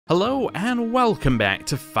Hello and welcome back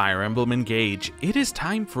to Fire Emblem Engage. It is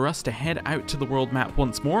time for us to head out to the world map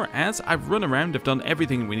once more. As I've run around, I've done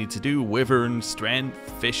everything we need to do, wyvern, strength,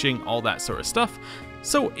 fishing, all that sort of stuff.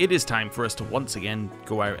 So it is time for us to once again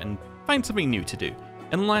go out and find something new to do.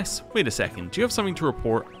 Unless, wait a second, do you have something to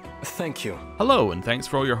report? Thank you. Hello and thanks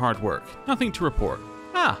for all your hard work. Nothing to report.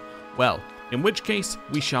 Ah, well, in which case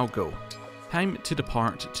we shall go. Time to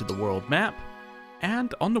depart to the world map.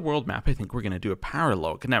 And on the world map, I think we're going to do a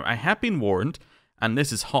paralog. Now, I have been warned, and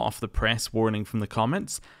this is hot off the press warning from the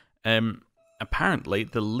comments, apparently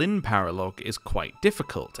the Lin paralog is quite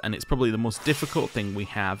difficult, and it's probably the most difficult thing we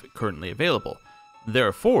have currently available.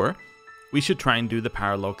 Therefore, we should try and do the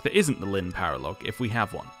paralog that isn't the Lin paralog, if we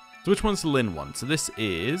have one. So which one's the Lin one? So this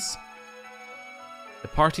is... The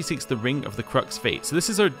party seeks the Ring of the Crux Fate. So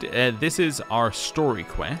this is our story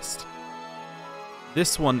quest.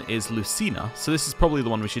 This one is Lucina, so this is probably the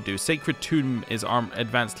one we should do. Sacred Tomb is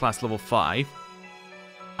advanced class level 5.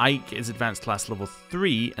 Ike is advanced class level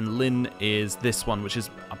 3, and Lin is this one, which is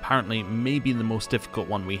apparently maybe the most difficult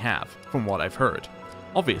one we have, from what I've heard.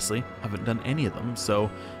 Obviously, haven't done any of them, so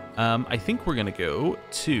I think we're going to go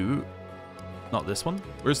to... Not this one.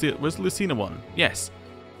 Where's the Lucina one? Yes.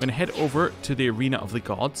 We're going to head over to the Arena of the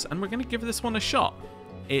Gods, and we're going to give this one a shot.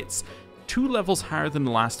 It's 2 levels higher than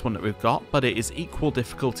the last one that we've got, but it is equal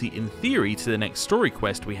difficulty in theory to the next story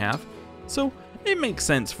quest we have, so it makes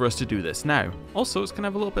sense for us to do this now. Also, it's going to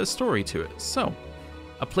have a little bit of story to it. So,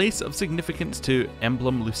 a place of significance to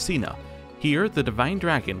Emblem Lucina. Here, the Divine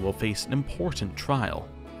Dragon will face an important trial.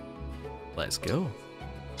 Let's go.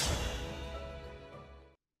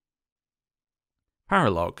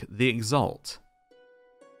 Paralog, the Exalt.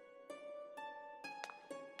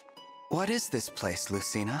 What is this place,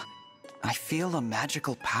 Lucina? I feel a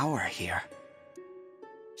magical power here.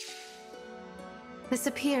 This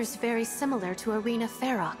appears very similar to Arena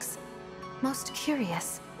Ferox. Most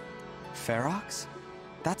curious. Ferox?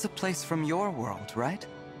 That's a place from your world, right?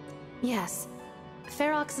 Yes.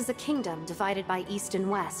 Ferox is a kingdom divided by east and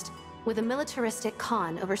west, with a militaristic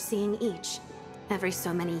Khan overseeing each. Every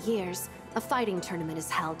so many years, a fighting tournament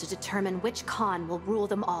is held to determine which Khan will rule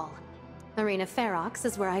them all. Arena Ferox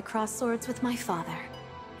is where I cross swords with my father.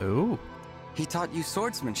 Oh. He taught you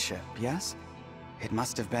swordsmanship, yes? It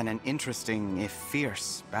must have been an interesting, if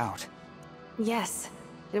fierce, bout. Yes.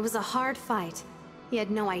 It was a hard fight. He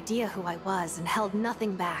had no idea who I was and held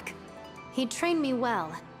nothing back. He'd trained me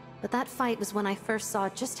well, but that fight was when I first saw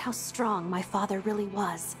just how strong my father really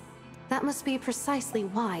was. That must be precisely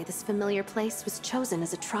why this familiar place was chosen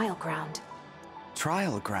as a trial ground.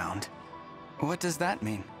 Trial ground? What does that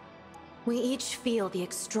mean? We each feel the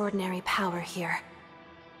extraordinary power here.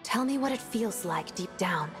 Tell me what it feels like deep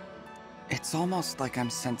down. It's almost like I'm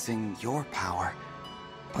sensing your power,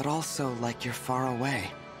 but also like you're far away.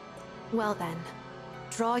 Well then,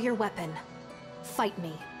 draw your weapon. Fight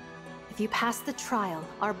me. If you pass the trial,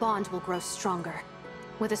 our bond will grow stronger.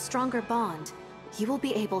 With a stronger bond, you will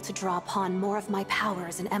be able to draw upon more of my power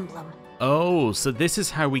as an emblem. Oh, so this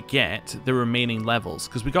is how we get the remaining levels,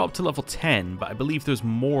 because we got up to level 10, but I believe there's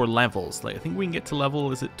more levels. Like, I think we can get to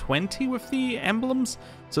level, is it 20 with the emblems?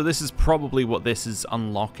 So this is probably what this is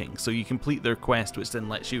unlocking. So you complete their quest, which then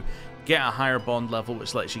lets you get a higher bond level,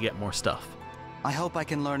 which lets you get more stuff. I hope I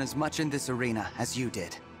can learn as much in this arena as you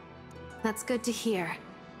did. That's good to hear.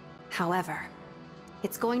 However,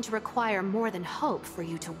 it's going to require more than hope for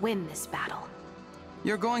you to win this battle.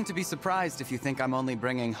 You're going to be surprised if you think I'm only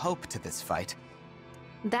bringing hope to this fight.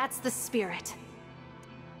 That's the spirit.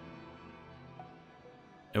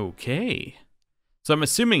 Okay. So I'm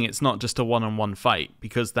assuming it's not just a one-on-one fight,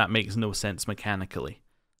 because that makes no sense mechanically.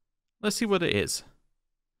 Let's see what it is.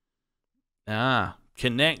 Ah,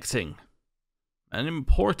 connecting. An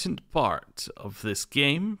important part of this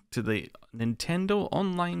game to the Nintendo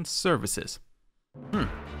Online services.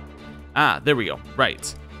 Ah, there we go.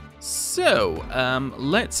 Right. So,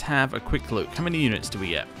 let's have a quick look. How many units do we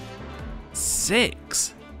get?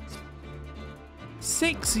 6.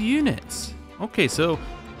 6 units. Okay, so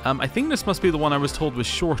I think this must be the one I was told was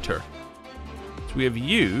shorter. So we have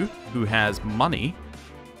you, who has money.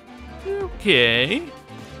 Okay.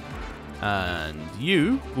 And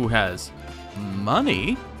you, who has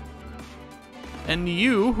money. And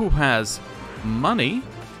you, who has money.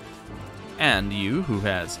 And you, who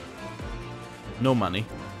has no money.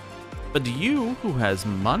 But you, who has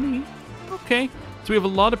money? Okay, so we have a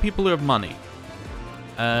lot of people who have money.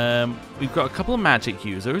 We've got a couple of magic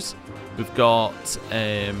users. We've got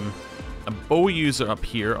a bow user up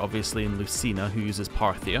here, obviously in Lucina, who uses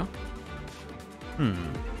Parthia.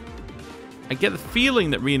 I get the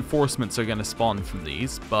feeling that reinforcements are going to spawn from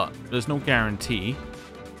these, but there's no guarantee.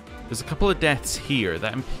 There's a couple of deaths here.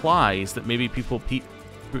 That implies that maybe people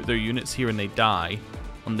put their units here and they die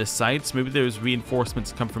on this side. So maybe there's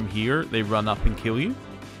reinforcements come from here. They run up and kill you.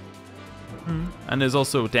 And there's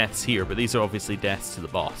also deaths here, but these are obviously deaths to the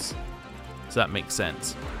boss. So that makes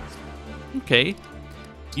sense. Okay.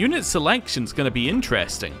 Unit selection's going to be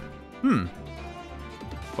interesting.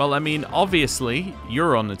 Well, I mean, obviously,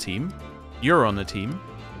 you're on the team, you're on the team,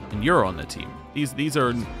 and you're on the team. These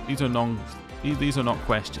are not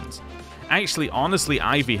questions. Actually, honestly,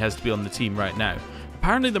 Ivy has to be on the team right now.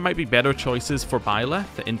 Apparently, there might be better choices for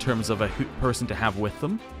Byleth in terms of a person to have with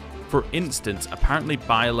them. For instance, apparently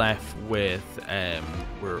Byleth with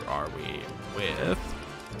where are we?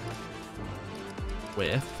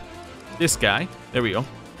 With this guy. There we go.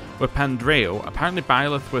 With Pandreo. Apparently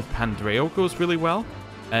Byleth with Pandreo goes really well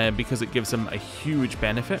because it gives him a huge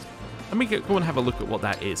benefit. Let me go and have a look at what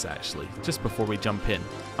that is, actually, just before we jump in.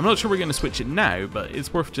 I'm not sure we're going to switch it now, but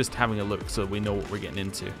it's worth just having a look so we know what we're getting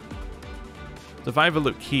into. So if I have a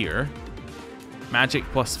look here, magic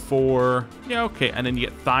 +4, yeah, okay, and then you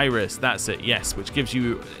get Thyrus, that's it, yes, which gives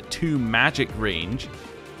you 2 magic range,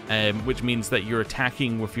 which means that you're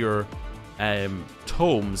attacking with your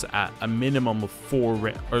tomes at a minimum of 4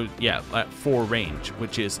 range,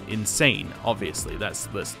 which is insane. Obviously, that's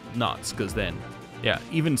nuts, because then, yeah,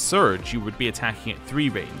 even Surge, you would be attacking at 3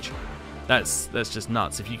 range. That's just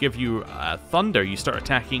nuts. If you give you Thunder, you start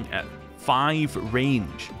attacking at 5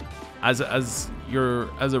 range. As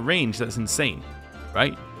a range, that's insane,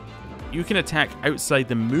 right? You can attack outside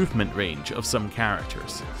the movement range of some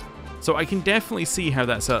characters. So I can definitely see how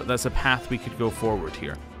that's a path we could go forward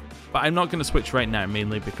here. But I'm not going to switch right now,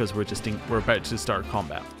 mainly because we're about to start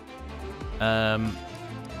combat.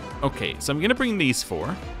 Okay, so I'm going to bring these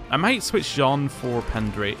 4. I might switch Jean for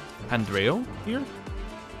Pandreo here.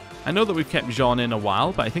 I know that we've kept Jean in a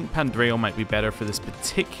while, but I think Pandreo might be better for this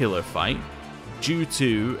particular fight due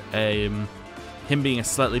to him being a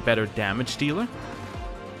slightly better damage dealer.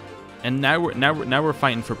 And now we're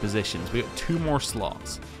fighting for positions. We got 2 more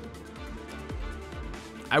slots.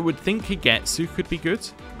 I would think Higetsu could be good.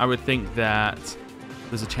 I would think that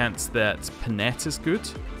there's a chance that Panette is good.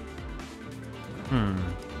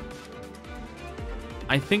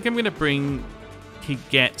 I think I'm going to bring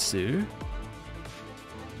Higetsu.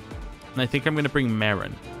 And I think I'm going to bring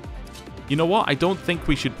Merrin. You know what? I don't think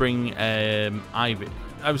we should bring Ivy.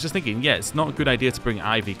 I was just thinking, yeah, it's not a good idea to bring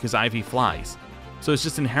Ivy because Ivy flies. So it's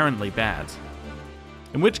just inherently bad.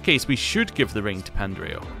 In which case, we should give the ring to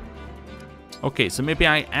Pandreo. Okay, so maybe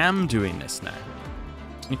I am doing this now.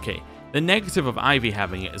 Okay, the negative of Ivy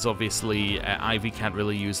having it is obviously Ivy can't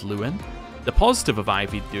really use Lewin. The positive of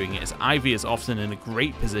Ivy doing it is Ivy is often in a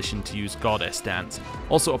great position to use Goddess stance.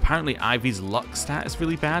 Also, apparently Ivy's luck stat is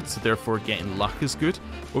really bad, so therefore getting luck is good.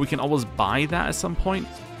 But we can always buy that at some point.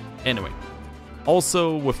 Anyway,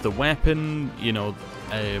 also with the weapon, you know,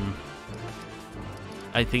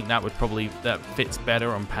 I think that fits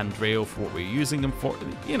better on Pandreo for what we're using them for.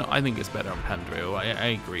 You know, I think it's better on Pandreo. I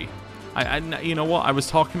agree. You know what? I was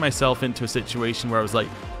talking myself into a situation where I was like,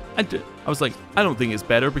 I don't think it's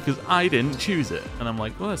better because I didn't choose it. And I'm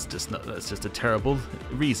like, well, that's just a terrible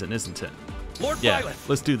reason, isn't it? Lord yeah, Violet.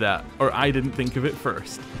 Let's do that. Or I didn't think of it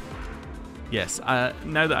first. Yes,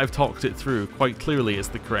 now that I've talked it through, quite clearly it's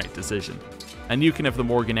the correct decision. And you can have the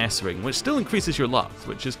Morgan S ring, which still increases your luck,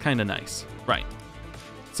 which is kind of nice. Right.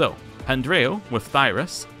 So, Pandreo with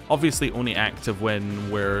Thyrus, obviously only active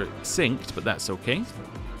when we're synced, but that's okay.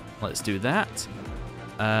 Let's do that.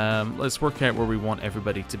 Let's work out where we want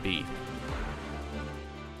everybody to be.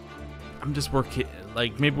 I'm just working,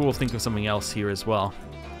 like, maybe we'll think of something else here as well.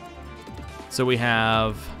 So we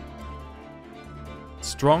have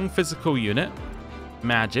strong physical unit,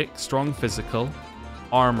 magic, strong physical,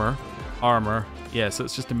 armor. Yeah, so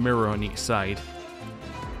it's just a mirror on each side.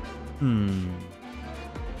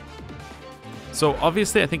 So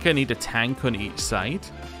obviously I think I need a tank on each side.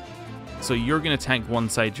 So you're going to tank one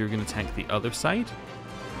side, you're going to tank the other side.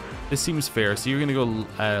 This seems fair. So you're going to go,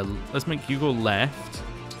 let's make you go left.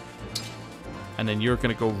 And then you're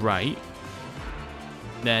going to go right.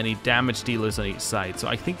 Then any damage dealers on each side. So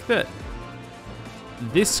I think that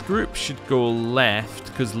this group should go left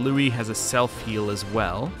because Louis has a self-heal as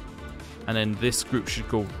well. And then this group should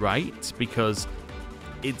go right because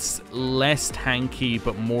it's less tanky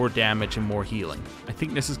but more damage and more healing. I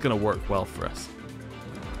think this is going to work well for us.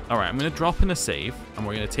 Alright, I'm going to drop in a save and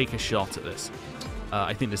we're going to take a shot at this.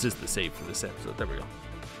 I think this is the save for this episode. There we go.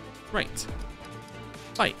 Right.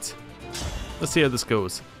 Fight. Let's see how this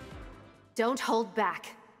goes. Don't hold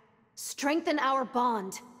back. Strengthen our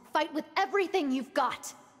bond. Fight with everything you've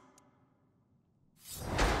got.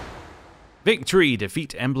 Victory!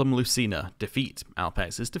 Defeat Emblem Lucina. Defeat.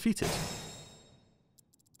 Alpax is defeated.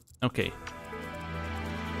 Okay.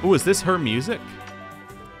 Oh, is this her music?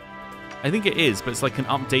 I think it is, but it's like an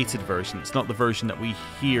updated version. It's not the version that we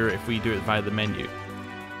hear if we do it via the menu.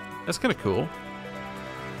 That's kind of cool.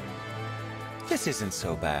 This isn't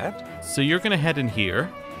so bad. So you're going to head in here.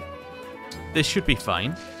 This should be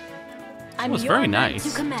fine. I'm it's very your man nice.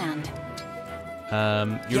 to command.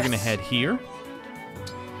 You're going to head here.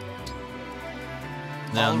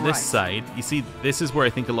 Now on this side, you see, this is where I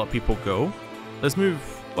think a lot of people go. Let's move.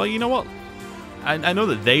 Well, you know what? I know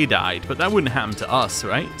that they died, but that wouldn't happen to us,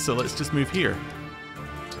 right? So let's just move here.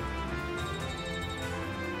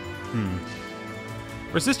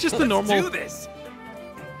 Or is this just the normal? Let's do this.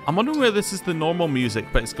 I'm wondering whether this is the normal music,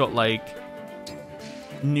 but it's got like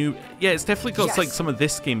new. Yeah, it's definitely got like some of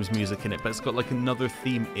this game's music in it, but it's got like another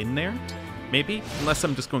theme in there. Maybe, unless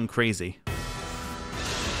I'm just going crazy.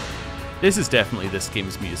 This is definitely this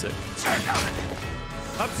game's music.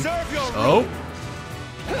 Observe your Oh.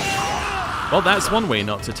 Well, that's one way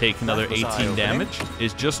not to take another 18 damage,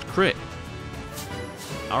 is just crit.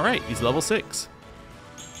 Alright, he's level 6.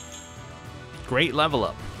 Great level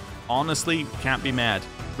up. Honestly, can't be mad.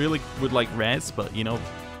 Really would like res, but you know,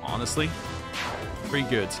 honestly, pretty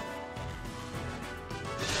good.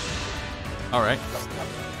 Alright.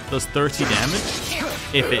 Does 30 damage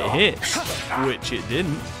if it hits, which it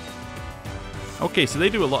didn't. Okay, so they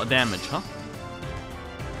do a lot of damage, huh?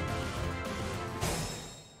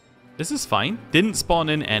 This is fine. Didn't spawn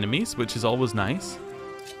in enemies, which is always nice.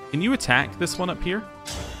 Can you attack this one up here?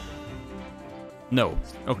 No.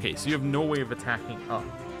 Okay, so you have no way of attacking up.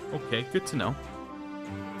 Okay, good to know.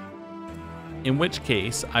 In which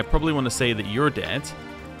case, I probably want to say that you're dead,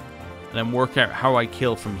 and then work out how I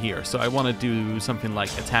kill from here. So I want to do something like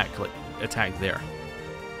attack there.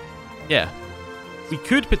 Yeah. We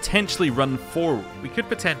could potentially run forward. We could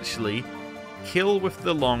potentially kill with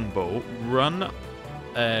the longbow, run.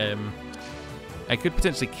 I could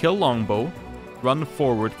potentially kill longbow, run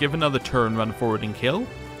forward, give another turn, run forward and kill.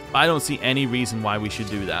 But I don't see any reason why we should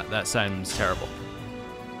do that. That sounds terrible.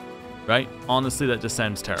 Right? Honestly, that just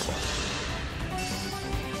sounds terrible.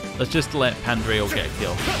 Let's just let Pandreo get a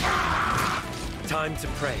kill. Time to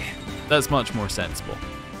pray. That's much more sensible.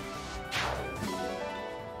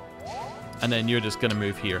 And then you're just going to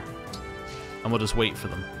move here. And we'll just wait for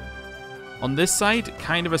them. On this side,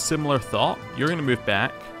 kind of a similar thought. You're going to move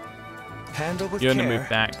back. Handle with You're care. going to move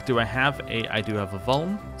back. Do I have a... I do have a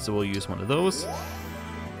Vuln, so we'll use one of those.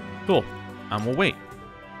 Cool. And we'll wait.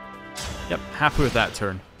 Yep, happy with that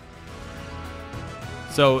turn.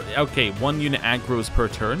 So, okay, 1 unit aggros per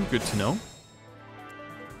turn. Good to know.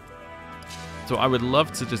 So I would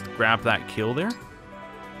love to just grab that kill there.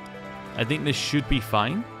 I think this should be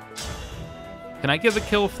fine. Can I get the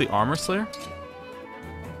kill with the Armor Slayer?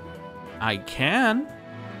 I can.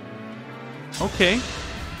 Okay.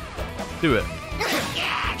 Do it.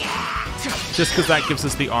 Just because that gives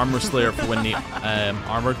us the Armor Slayer for when the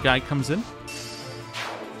armored guy comes in.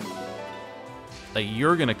 Like,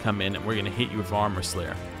 you're going to come in and we're going to hit you with Armor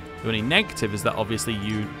Slayer. The only negative is that obviously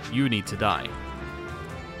you need to die.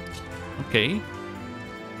 Okay.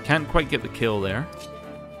 Can't quite get the kill there.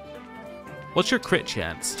 What's your crit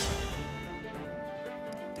chance?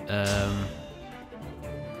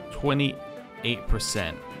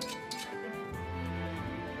 28%.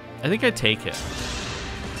 I think I'd take it.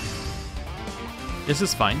 This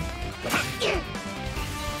is fine.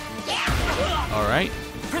 Alright.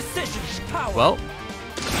 Well,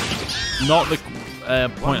 not the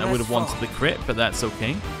point I would have wanted the crit, but that's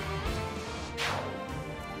okay.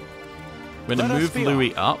 We're going to move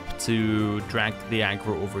Louis up to drag the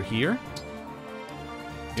aggro over here.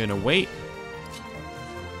 You're going to wait.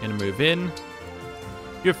 You're going to move in.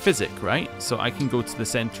 You're Physic, right? So I can go to the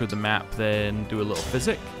center of the map, then do a little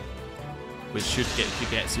Physic, which should get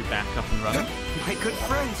Kigetsu back up and running. My good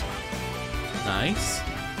friend. Nice.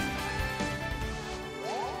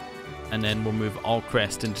 And then we'll move all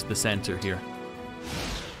crest into the center here.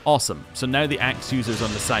 Awesome. So now the axe users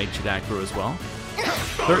on the side should aggro as well.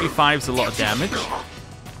 35's a lot of damage.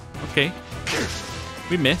 Okay.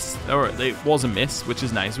 We missed. Or it was a miss, which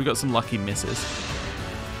is nice. We got some lucky misses.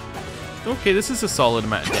 Okay, this is a solid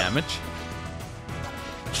amount of damage.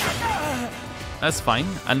 That's fine.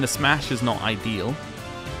 And the smash is not ideal.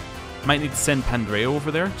 Might need to send Pandreo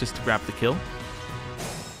over there just to grab the kill.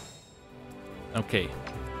 Okay.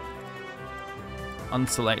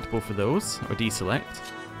 Unselect both of those, or deselect.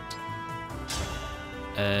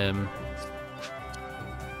 I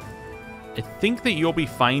think that you'll be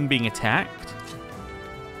fine being attacked.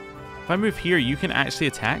 If if I move here, you can actually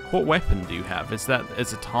attack. What weapon do you have? It's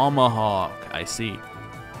a tomahawk. I see.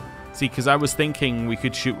 See, because I was thinking we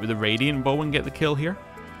could shoot with the radiant bow and get the kill here.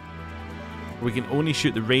 We can only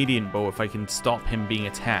shoot the radiant bow if I can stop him being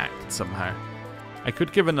attacked somehow. I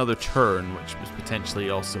could give another turn, which was potentially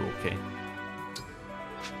also okay.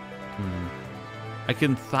 I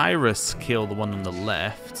can Thyrus kill the one on the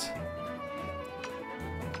left.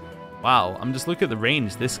 Wow, I'm just looking at the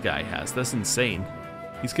range this guy has. That's insane.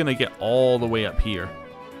 He's gonna get all the way up here.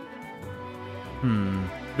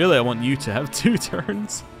 Really, I want you to have 2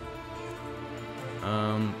 turns.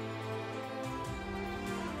 I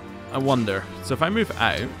wonder. So if I move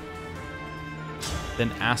out,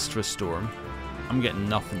 then Astra Storm, I'm getting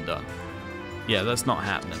nothing done. Yeah, that's not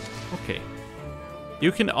happening. Okay.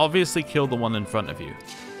 You can obviously kill the one in front of you.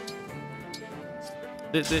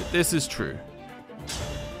 This is true.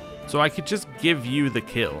 So I could just give you the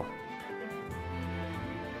kill.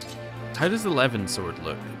 How does the Levin sword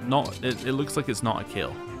look? It looks like it's not a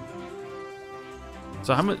kill.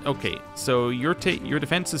 So how much? Okay, so your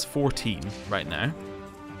defense is 14 right now.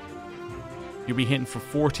 You'll be hitting for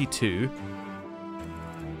 42.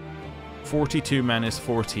 42 minus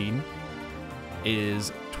 14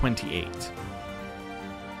 is 28.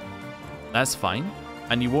 That's fine.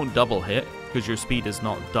 And you won't double hit because your speed is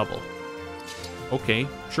not double. Okay,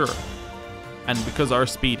 sure. And because our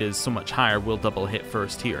speed is so much higher, we'll double hit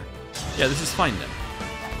first here. Yeah, this is fine then.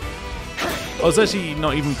 Oh, it's actually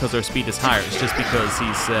not even because our speed is higher. It's just because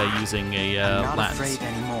he's using a I'm not lance. afraid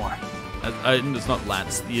anymore. It's not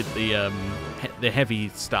lance. The heavy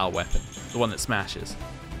style weapon, the one that smashes.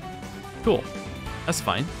 Cool. That's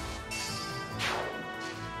fine.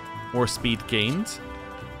 More speed gained.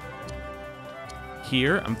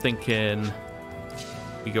 Here, I'm thinking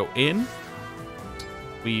we go in.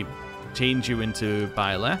 We change you into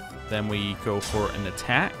Byleth. Then we go for an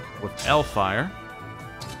attack with L-Fire.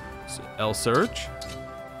 So L-Surge.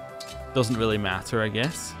 Doesn't really matter, I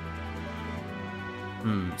guess.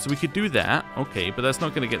 So we could do that. Okay, but that's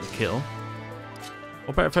not going to get the kill.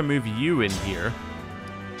 What about if I move you in here?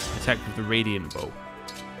 Attack with the Radiant Bow.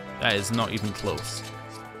 That is not even close.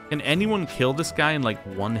 Can anyone kill this guy in like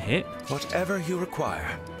 1 hit? Whatever you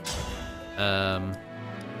require. Yeah,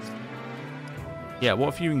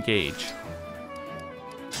 what if you engage?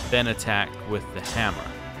 Then attack with the hammer.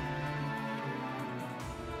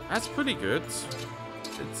 That's pretty good.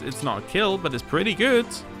 It's not a kill, but it's pretty good.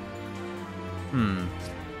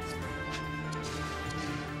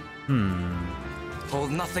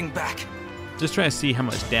 Hold nothing back. Just trying to see how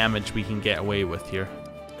much damage we can get away with here.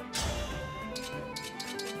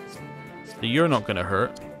 So you're not going to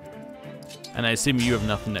hurt. And I assume you have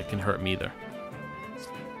nothing that can hurt me either.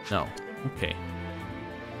 No. Okay.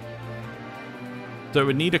 So it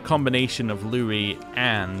would need a combination of Louis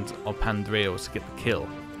and Alpandreos to get the kill.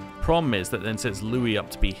 Problem is that then sets Louis up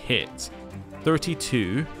to be hit.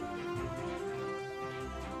 32.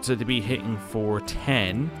 So to be hitting for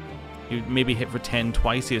 10. You'd maybe hit for 10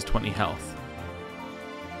 twice. He has 20 health.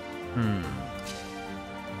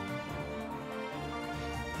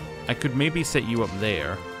 I could maybe set you up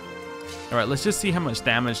there. Alright, let's just see how much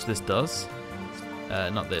damage this does.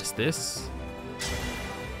 Not this. This.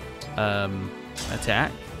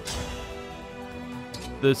 Attack.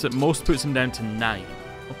 This at most puts him down to 9.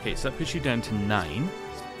 Okay, so that puts you down to 9.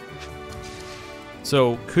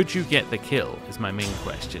 So, could you get the kill, is my main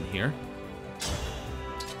question here.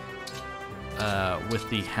 With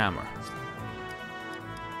the hammer.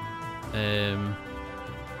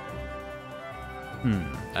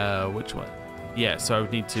 Which one? Yeah, so I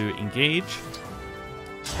would need to engage.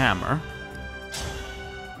 Hammer.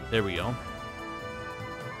 There we go.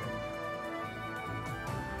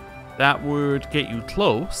 That would get you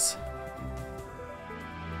close.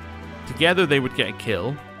 Together they would get a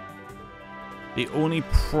kill. The only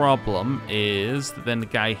problem is that then the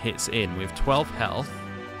guy hits in. We have 12 health.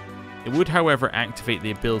 It would, however, activate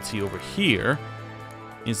the ability over here.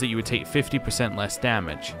 Means that you would take 50% less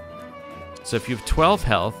damage. So if you have 12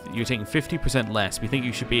 health, you're taking 50% less. We think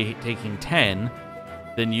you should be taking 10.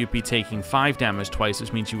 Then you'd be taking 5 damage twice,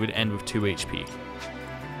 which means you would end with 2 HP.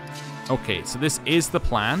 Okay, so this is the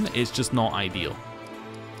plan. It's just not ideal.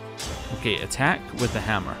 Okay, attack with the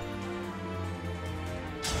hammer.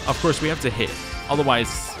 Of course, we have to hit.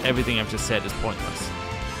 Otherwise, everything I've just said is pointless.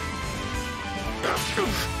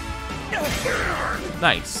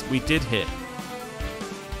 Nice, we did hit.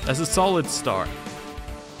 That's a solid start.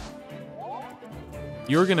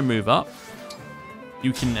 You're going to move up.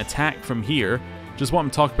 You can attack from here. Just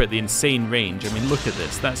want to talk about the insane range. I mean, look at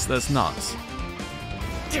this. That's nuts.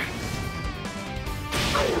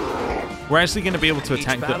 We're actually going to be able to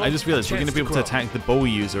attack the... I just realized we're going to be able to attack the bow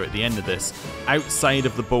user at the end of this outside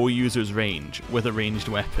of the bow user's range with a ranged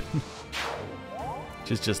weapon.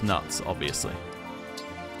 Which is just nuts, obviously.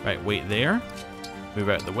 Right, wait there. Move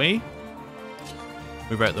out of the way.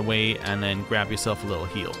 Move out of the way and then grab yourself a little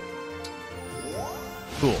heal.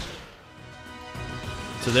 Cool.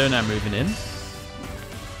 So they're now moving in.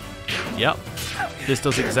 Yep. This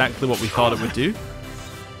does exactly what we thought it would do.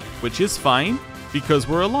 Which is fine, because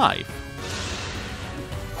we're alive.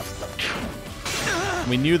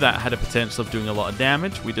 We knew that had a potential of doing a lot of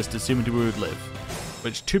damage. We just assumed we would live.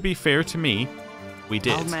 Which, to be fair to me, we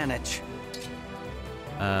did. I'll manage.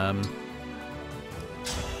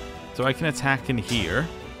 So I can attack in here.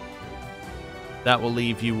 That will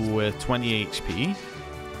leave you with 20 HP.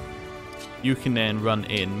 You can then run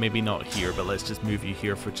in. Maybe not here, but let's just move you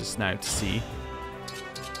here for just now to see.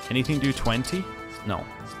 Anything do 20? No.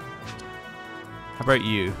 How about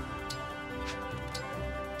you?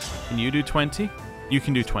 Can you do 20? You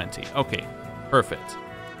can do 20. Okay, perfect.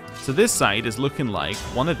 So this side is looking like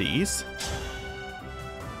one of these,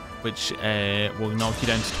 which will knock you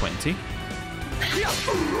down to 20.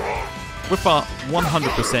 With a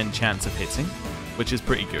 100% chance of hitting, which is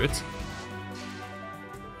pretty good.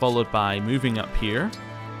 Followed by moving up here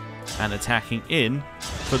and attacking in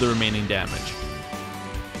for the remaining damage.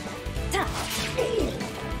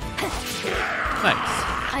 Nice.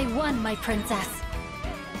 I won, my princess.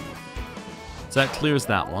 So that clears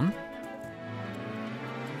that one.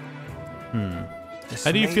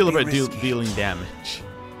 How do you feel about dealing damage?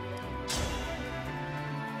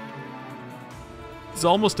 It's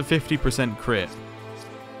almost a 50% crit.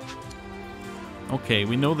 Okay,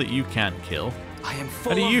 we know that you can't kill. I am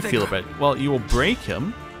full How do you feel about it? Well, you will break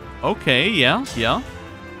him. Okay, yeah.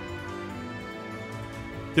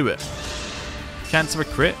 Do it. Chance of a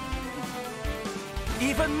crit.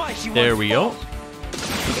 Even mighty There we go.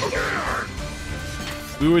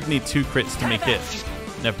 We would need 2 crits to make it.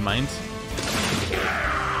 Never mind.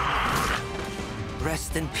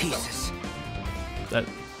 Rest in pieces.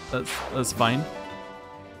 That's fine.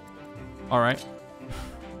 Alright.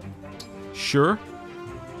 Sure.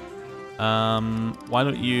 Why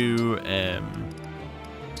don't you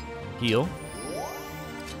heal?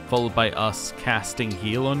 Followed by us casting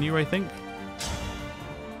heal on you, I think.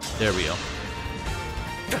 There we go.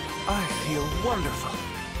 I feel wonderful.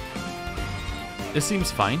 This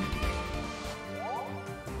seems fine.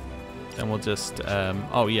 Then we'll just,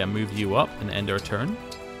 oh yeah, move you up and end our turn.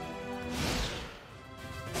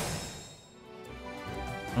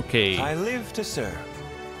 Okay. I live to serve.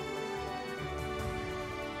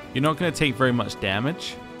 You're not going to take very much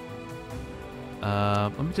damage.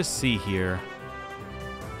 Let me just see here.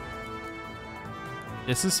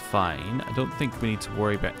 This is fine. I don't think we need to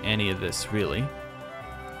worry about any of this, really.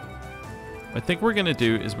 What I think we're going to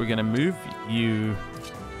do is we're going to move you...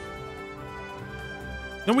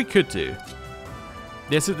 No, we could do.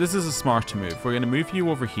 This is a smart move. We're going to move you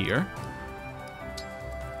over here.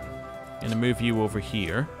 Going to move you over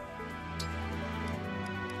here.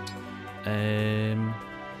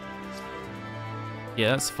 Yeah,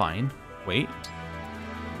 that's fine. Wait.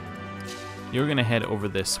 You're going to head over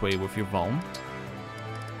this way with your Vuln.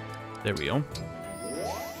 There we go.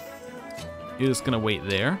 You're just going to wait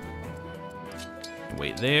there.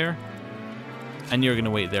 Wait there. And you're going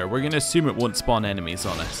to wait there. We're going to assume it won't spawn enemies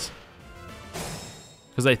on us.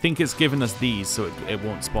 Because I think it's given us these, so it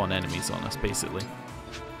won't spawn enemies on us, basically.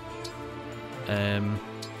 I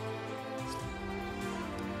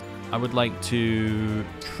would like to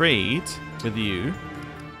trade with you.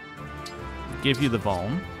 Give you the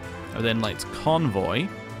Vuln. I would then like to convoy.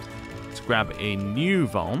 To grab a new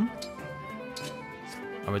Vuln.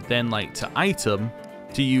 I would then like to item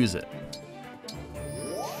to use it.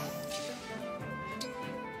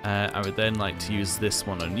 I would then like to use this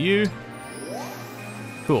one on you.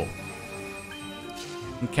 Cool.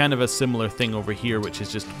 And kind of a similar thing over here, which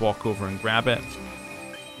is just walk over and grab it.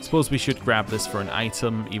 I suppose we should grab this for an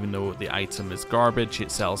item, even though the item is garbage.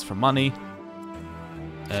 It sells for money.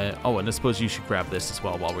 Oh, and I suppose you should grab this as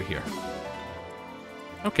well while we're here.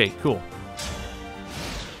 Okay, cool.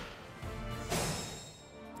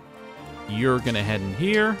 You're going to head in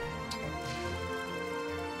here.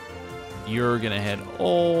 You're going to head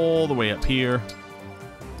all the way up here.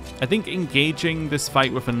 I think engaging this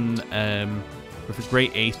fight with a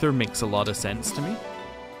Great Aether makes a lot of sense to me.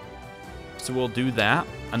 So we'll do that,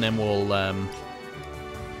 and then we'll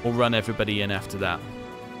run everybody in after that.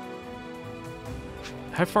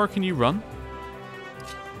 How far can you run?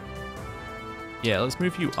 Yeah, let's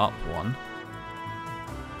move you up one.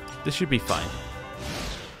 This should be fine.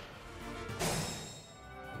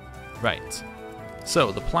 Right.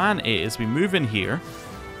 So the plan is we move in here,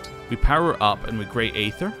 we power up, and we Great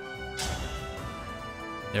Aether.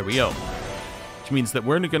 There we go. Which means that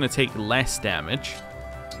we're going to take less damage.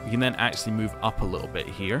 We can then actually move up a little bit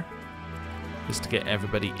here, just to get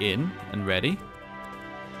everybody in and ready.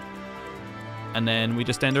 And then we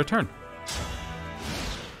just end our turn.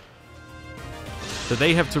 So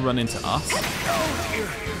they have to run into us.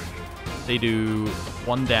 They do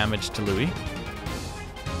 1 damage to Louis.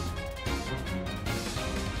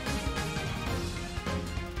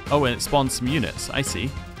 Oh, and it spawns some units. I see.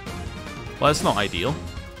 Well, that's not ideal.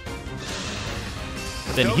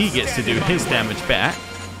 But then he gets to do his damage back,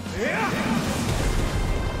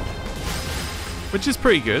 which is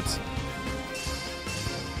pretty good.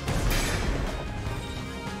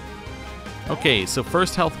 Okay, so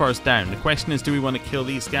first health bar is down. The question is, do we want to kill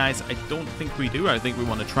these guys? I don't think we do. I think we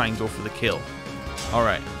want to try and go for the kill.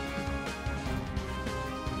 Alright.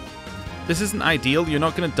 This isn't ideal. You're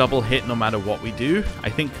not going to double hit no matter what we do. I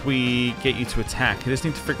think we get you to attack. I just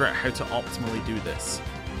need to figure out how to optimally do this.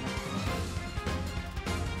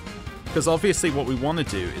 Because obviously what we want to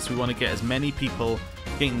do is we want to get as many people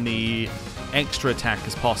getting the extra attack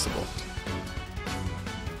as possible.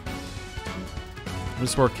 I'm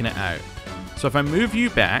just working it out. So if I move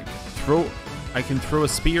you back, I can throw a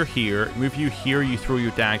spear here, move you here, you throw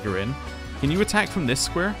your dagger in. Can you attack from this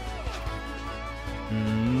square?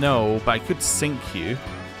 No, but I could sink you.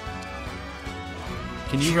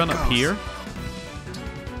 Can you run up here?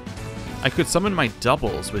 I could summon my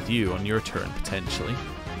doubles with you on your turn, potentially.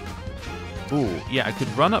 Ooh, yeah, I could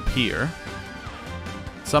run up here,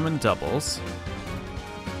 summon doubles.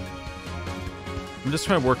 I'm just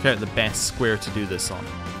trying to work out the best square to do this on.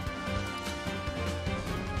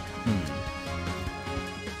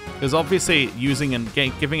 Because obviously using and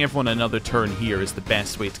giving everyone another turn here is the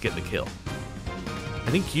best way to get the kill.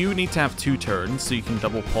 I think you need to have 2 turns so you can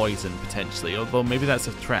double poison potentially, although maybe that's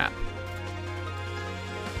a trap.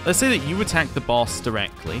 Let's say that you attack the boss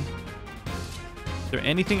directly. Is there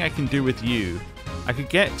anything I can do with you? I could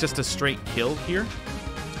get just a straight kill here.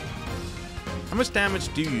 How much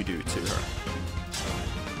damage do you do to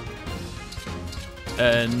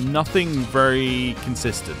her? Nothing very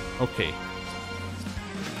consistent. Okay.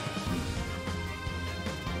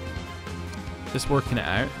 Just working it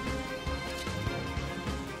out.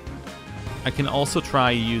 I can also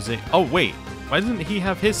try using... Oh, wait. Why didn't he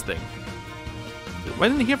have his thing? Why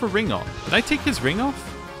didn't he have a ring on? Did I take his ring off?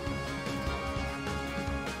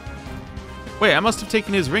 Wait, I must have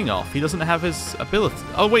taken his ring off. He doesn't have his ability.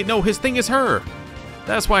 Oh, wait, no. His thing is her.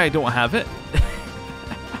 That's why I don't have it.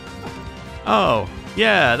 Oh,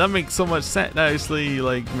 yeah. That makes so much sense. That actually,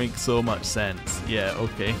 like, makes so much sense. Yeah,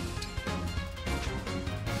 okay.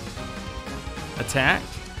 Attack.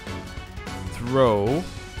 Throw.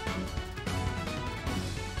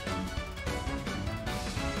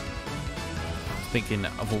 Thinking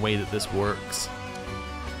of a way that this works.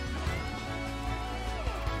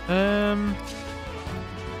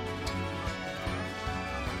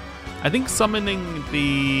 I think summoning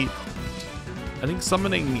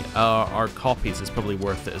our copies is probably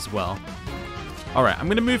worth it as well. All right, I'm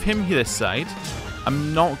gonna move him this side.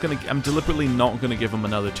 I'm deliberately not gonna give him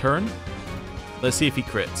another turn. Let's see if he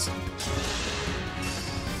crits.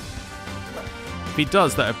 If he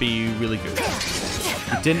does, that would be really good.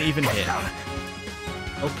 He didn't even hit.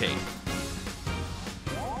 Okay.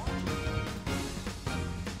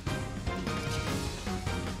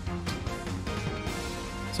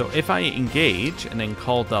 So if I engage and then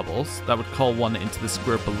call doubles, that would call one into the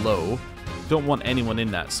square below. Don't want anyone in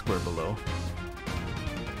that square below.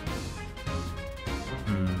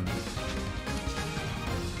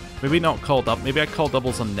 Maybe not called up. Maybe I call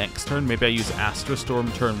doubles on next turn. Maybe I use Astra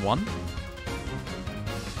Storm turn 1.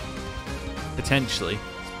 Potentially.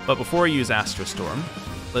 But before I use Astra Storm,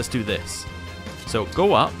 let's do this. So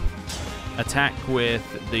go up, attack with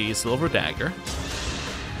the Silver Dagger.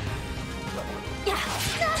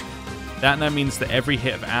 That now means that every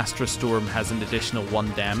hit of Astra Storm has an additional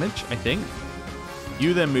 1 damage, I think.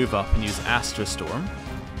 You then move up and use Astra Storm,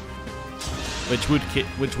 which would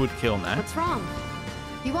kill now. What's wrong?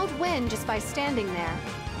 You won't win just by standing there.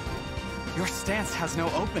 Your stance has no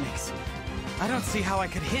openings. I don't see how I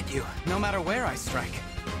could hit you, no matter where I strike.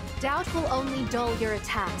 Doubt will only dull your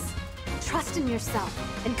attacks. Trust in yourself,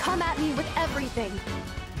 and come at me with everything.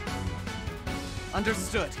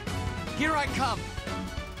 Understood. Here I come.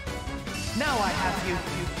 Now I have you.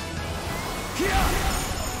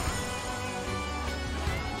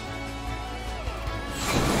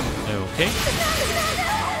 Okay.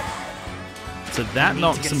 So that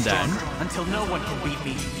knocks him down. Until no one can beat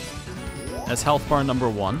me. That's health bar number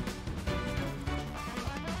 1.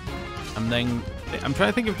 I'm trying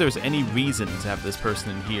to think if there's any reason to have this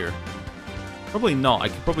person in here. Probably not. I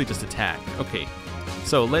could probably just attack. Okay.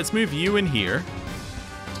 So let's move you in here.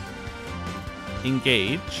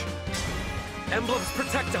 Engage. Emblems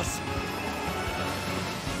protect us.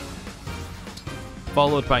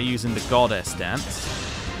 Followed by using the goddess dance.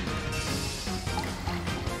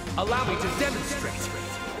 Allow me to demonstrate.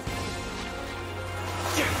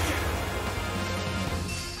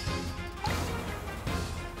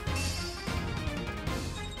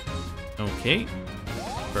 Okay.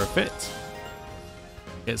 Perfect.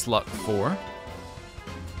 It's luck 4.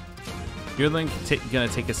 You're then going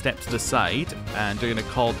to take a step to the side, and you're going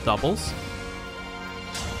to call doubles.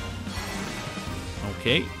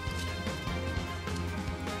 Okay.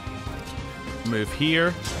 Move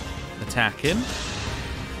here. Attack in.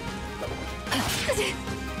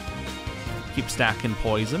 Keep stacking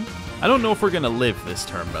poison. I don't know if we're going to live this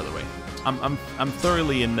turn, by the way. I'm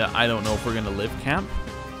thoroughly in the I don't know if we're going to live camp.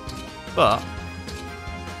 But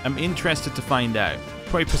I'm interested to find out.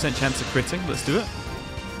 20% chance of critting. Let's do it.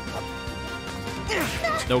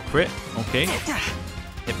 No crit. Okay.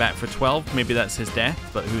 Hit back for 12. Maybe that's his death,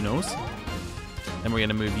 but who knows. Then we're going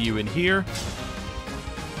to move you in here.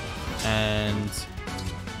 And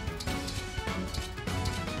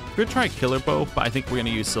we're going to try Killer Bow, but I think we're going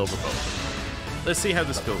to use Silver Bow. Let's see how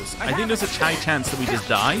this goes. I think there's a high chance that we just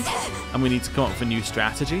die, and we need to come up with a new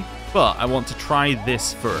strategy. But I want to try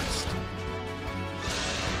this first.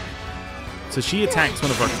 So she attacks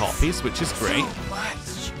one of our copies, which is great.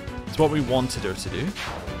 It's what we wanted her to do.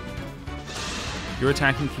 You're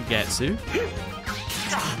attacking Kagetsu.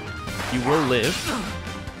 You will live.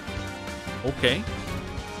 Okay.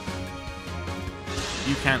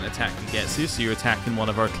 You can't attack Kagetsu, so you're attacking one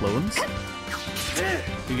of our clones.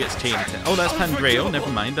 Who gets chain attack? Oh, that's Pangreo. Never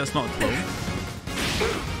mind, that's not a clone.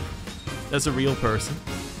 That's a real person.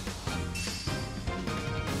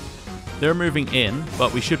 They're moving in,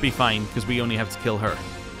 but we should be fine because we only have to kill her.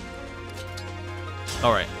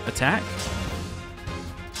 Alright, attack.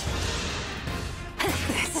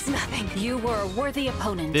 This is nothing. You were a worthy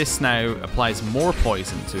opponent. This now applies more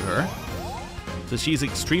poison to her. So she's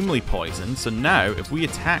extremely poisoned. So now, if we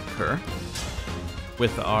attack her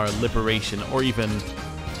with our Liberation or even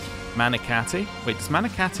Manakate. Wait, does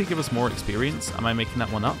Manakate give us more experience? Am I making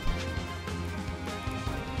that one up?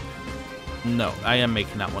 No, I am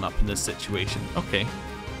making that one up in this situation. Okay.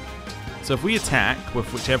 So if we attack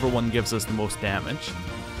with whichever one gives us the most damage.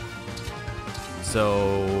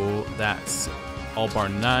 So that's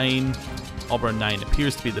Allbar 9. Allbar 9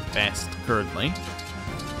 appears to be the best currently.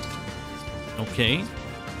 Okay.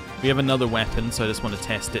 We have another weapon, so I just want to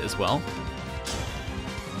test it as well.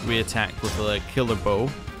 We attack with a Killer Bow.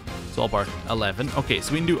 It's Allbar 11. Okay,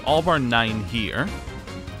 so we can do Allbar 9 here.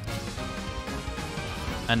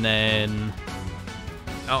 And then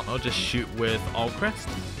I'll just shoot with Allcrest.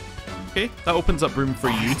 Okay, that opens up room for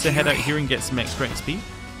you to head out here and get some extra XP.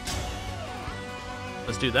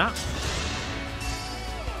 Let's do that.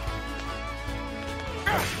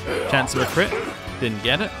 Chance of a crit. Didn't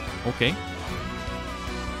get it. Okay.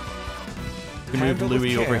 We can move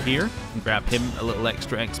Louis over here and grab him a little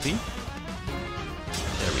extra XP.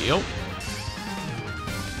 There we go.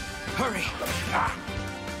 Hurry!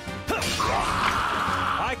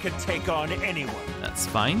 I could take on anyone. That's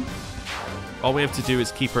fine. All we have to do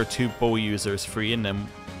is keep our 2 bow users free, and then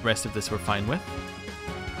the rest of this we're fine with.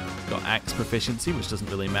 Got axe proficiency, which doesn't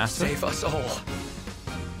really matter. Save us all.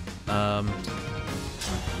 I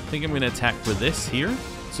think I'm going to attack with this here,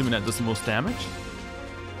 assuming that does the most damage.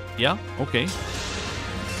 Yeah, okay.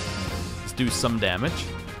 Let's do some damage.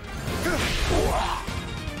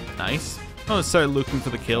 Nice. I'm going to start looking for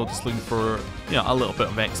the kill, just looking for, you know, a little bit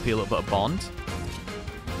of XP, a little bit of bond.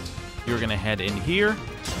 You're going to head in here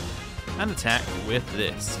and attack with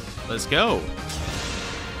this. Let's go.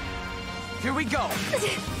 Here we go.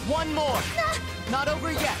 One more. Not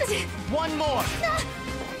over yet. One more.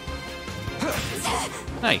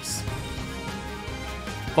 Nice.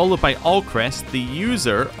 Followed by Allcrest, the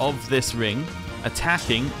user of this ring,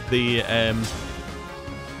 attacking the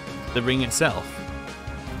ring itself.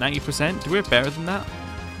 90%? Do we have better than that?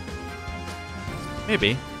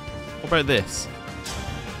 Maybe. What about this?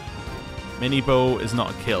 Mini bow is not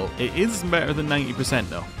a kill. It is better than 90%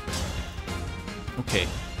 though. Okay.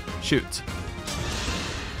 Shoot.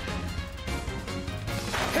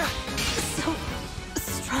 So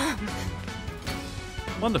strong.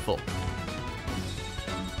 Wonderful.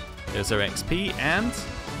 There's our XP and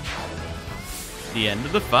the end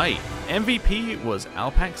of the fight. MVP was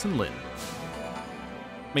Alpax and Lynn.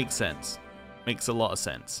 Makes sense. Makes a lot of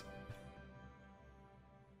sense.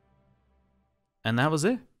 And that was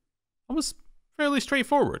it. That was fairly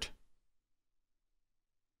straightforward.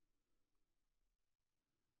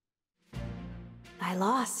 I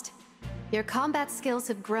lost. Your combat skills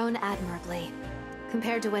have grown admirably.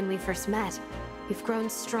 Compared to when we first met, you've grown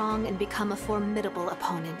strong and become a formidable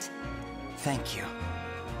opponent. Thank you.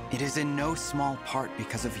 It is in no small part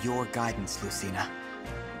because of your guidance, Lucina.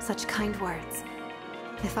 Such kind words.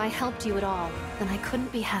 If I helped you at all, then I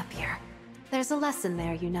couldn't be happier. There's a lesson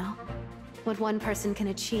there, you know. What one person can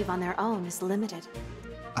achieve on their own is limited.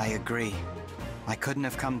 I agree. I couldn't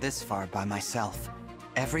have come this far by myself.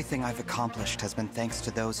 Everything I've accomplished has been thanks to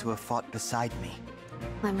those who have fought beside me.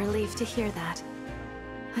 I'm relieved to hear that.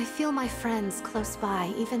 I feel my friends close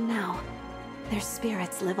by even now. Their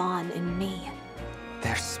spirits live on in me.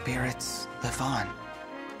 Their spirits live on.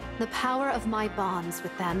 The power of my bonds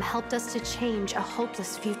with them helped us to change a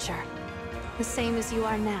hopeless future. The same as you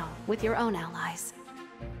are now, with your own allies.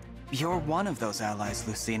 You're one of those allies,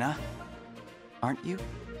 Lucina. Aren't you?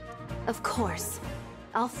 Of course.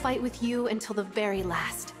 I'll fight with you until the very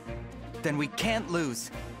last. Then we can't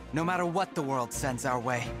lose, no matter what the world sends our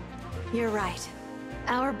way. You're right.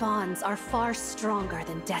 Our bonds are far stronger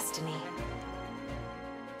than destiny.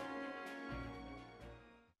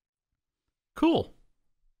 Cool.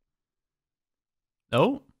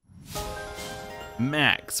 Oh.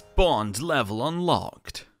 Max bond level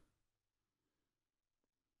unlocked.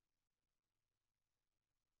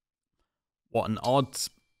 What an odd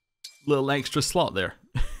little extra slot there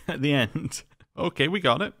at the end. Okay, we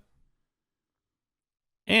got it.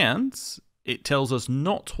 And it tells us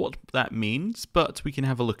not what that means, but we can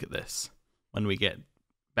have a look at this when we get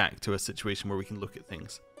back to a situation where we can look at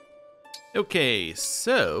things. Okay,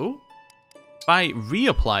 so if I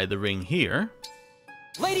reapply the ring here,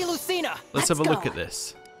 Lady Lucina! let's have a look at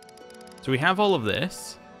this. So we have all of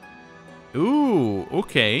this. Ooh,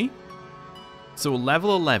 okay. So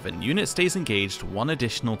level 11, unit stays engaged 1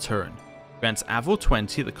 additional turn. Grants Avo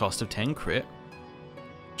 20 at the cost of 10 crit.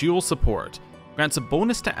 Dual support. Grants a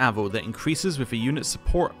bonus to Avo that increases with a unit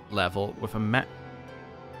support level with a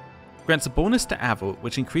Grants a bonus to Avo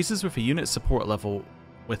which increases with a unit support level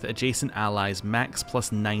with adjacent allies max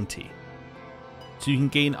plus 90. So you can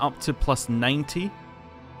gain up to plus 90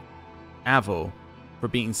 Avo for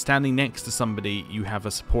being standing next to somebody you have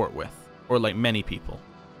a support with, or like many people.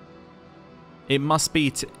 It must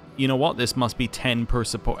be, you know what? This must be 10 per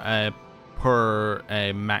support,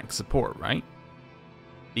 max support, right?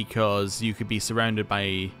 Because you could be surrounded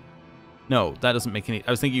by. No, that doesn't make any.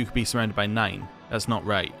 I was thinking you could be surrounded by 9. That's not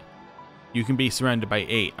right. You can be surrounded by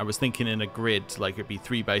 8. I was thinking in a grid, like it'd be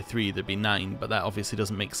 3 by 3, there'd be 9, but that obviously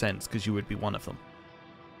doesn't make sense because you would be one of them.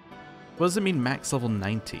 What does it mean, max level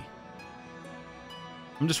 90?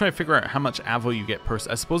 I'm just trying to figure out how much Avo you get per.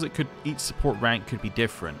 I suppose it could. Each support rank could be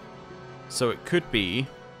different. So it could be,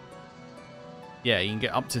 yeah, you can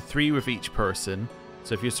get up to 3 with each person.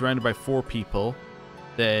 So if you're surrounded by 4 people,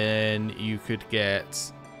 then you could get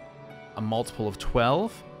a multiple of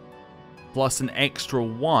 12 plus an extra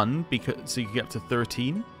 1, because so you get up to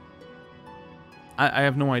 13. I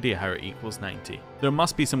have no idea how it equals 90. There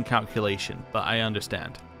must be some calculation, but I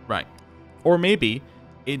understand. Right. Or maybe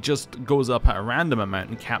it just goes up at a random amount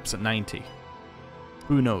and caps at 90.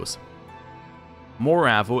 Who knows? More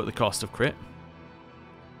Avo at the cost of crit.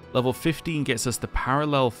 Level 15 gets us the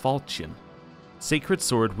Parallel Falchion, Sacred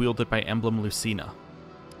Sword wielded by Emblem Lucina.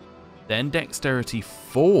 Then Dexterity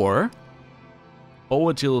 4, Bow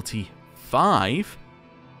Agility 5,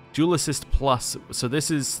 Dual Assist Plus, so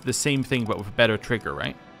this is the same thing but with a better trigger,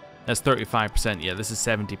 right? That's 35%, yeah, this is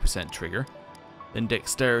 70% trigger. Then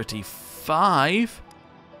Dexterity 5,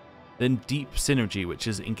 then Deep Synergy, which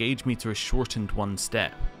is engage meter is shortened 1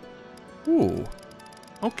 step. Ooh.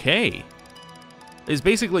 Okay. It's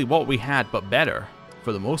basically what we had, but better,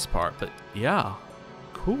 for the most part. But yeah,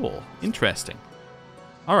 cool. Interesting.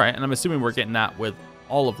 Alright, and I'm assuming we're getting that with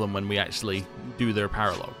all of them when we actually do their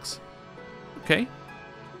paralogs. Okay.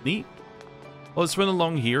 Neat. Well, let's run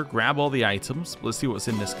along here, grab all the items. Let's see what's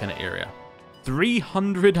in this kind of area.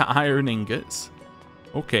 300 iron ingots.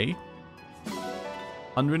 Okay.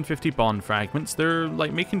 150 bond fragments. They're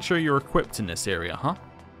like making sure you're equipped in this area, huh?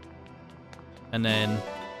 And then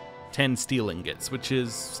 10 steel ingots, which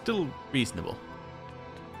is still reasonable.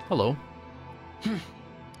 Hello.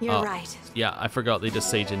 You're right. Yeah, I forgot they just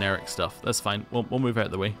say generic stuff. That's fine. We'll move out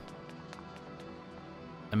of the way.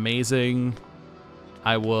 Amazing.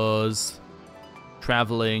 I was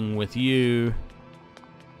traveling with you.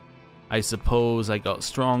 I suppose I got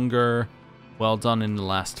stronger. Well done in the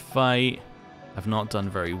last fight. I've not done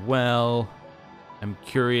very well. I'm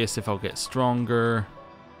curious if I'll get stronger.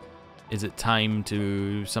 Is it time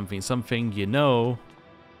to something, you know?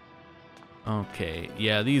 Okay,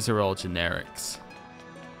 yeah, these are all generics.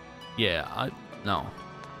 Yeah, no.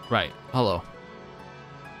 Right, hello.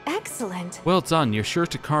 Excellent. Well done, you're sure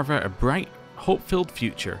to carve out a bright, hope-filled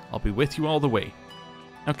future. I'll be with you all the way.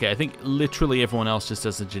 Okay, I think literally everyone else just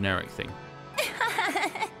does a generic thing.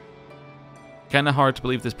 Kinda hard to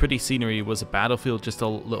believe this pretty scenery was a battlefield just a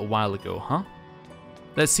little while ago, huh?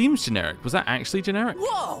 That seems generic. Was that actually generic?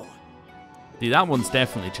 Whoa! Yeah, that one's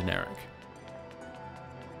definitely generic.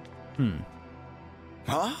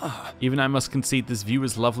 Even I must concede this view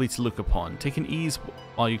is lovely to look upon. Take an ease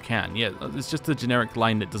while you can. Yeah, it's just a generic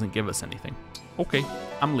line that doesn't give us anything. Okay,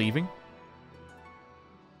 I'm leaving.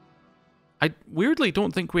 I weirdly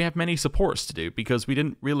don't think we have many supports to do because we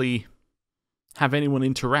didn't really have anyone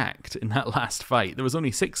interact in that last fight. There was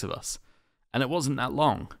only 6 of us, and it wasn't that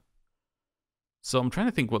long. So I'm trying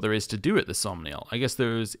to think what there is to do at the Somniel. I guess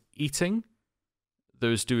there's eating,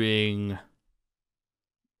 there's doing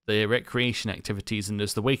the recreation activities, and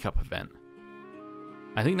there's the wake-up event.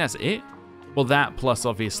 I think that's it. Well, that plus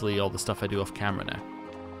obviously all the stuff I do off camera now.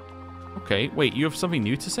 Okay, wait, you have something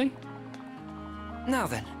new to say? Now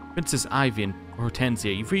then. Princess Ivy and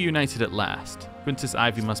Hortensia, you've reunited at last. Princess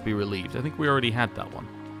Ivy must be relieved. I think we already had that one.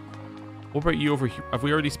 What about you over here? Have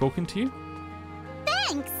we already spoken to you?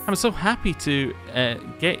 Thanks! I'm so happy to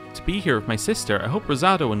get to be here with my sister. I hope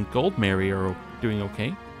Rosado and Goldmary are doing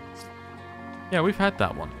okay. Yeah, we've had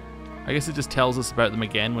that one. I guess it just tells us about them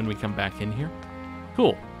again when we come back in here.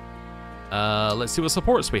 Cool. Let's see what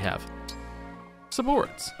supports we have.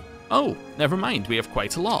 Supports. Oh, never mind. We have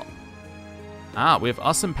quite a lot. Ah, we have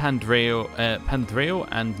us and Pandreo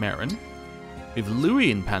and Marin. We have Louis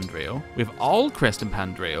and Pandreo. We have Allcrest and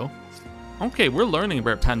Pandreo. Okay, we're learning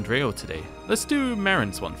about Pandreo today. Let's do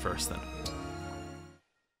Marin's one first then.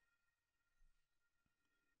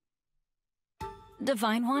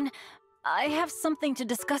 Divine One, I have something to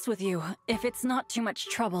discuss with you, if it's not too much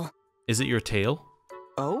trouble. Is it your tail?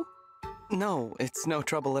 Oh? No, it's no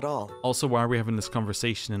trouble at all. Also, why are we having this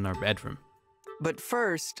conversation in our bedroom? But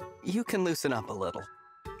first, you can loosen up a little.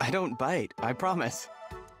 I don't bite, I promise.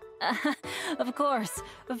 Of course.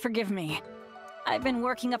 Forgive me. I've been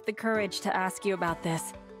working up the courage to ask you about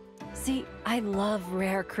this. See, I love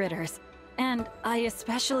rare critters, and I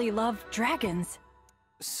especially love dragons.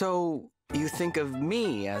 So, you think of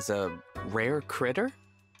me as a rare critter?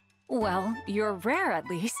 Well, you're rare at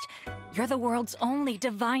least. You're the world's only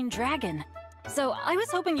divine dragon. So I was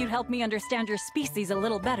hoping you'd help me understand your species a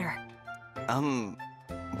little better.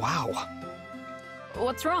 Wow.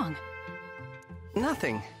 What's wrong?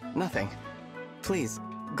 Nothing. Please,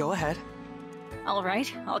 go ahead. All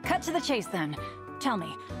right, I'll cut to the chase then. Tell me,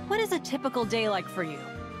 what is a typical day like for you?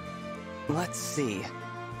 Let's see.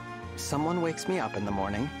 Someone wakes me up in the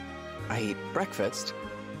morning. I eat breakfast.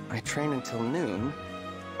 I train until noon.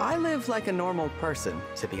 I live like a normal person,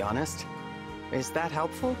 to be honest. Is that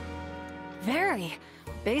helpful? Very.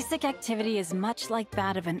 Basic activity is much like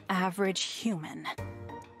that of an average human.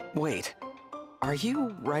 Wait, are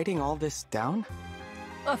you writing all this down?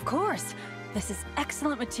 Of course. This is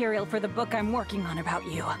excellent material for the book I'm working on about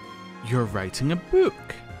you. You're writing a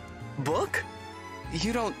book. Book?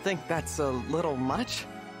 You don't think that's a little much?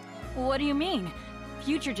 What do you mean?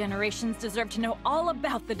 Future generations deserve to know all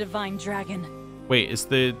about the Divine Dragon. Wait, is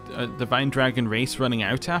the Divine Dragon race running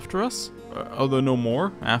out after us? Are there no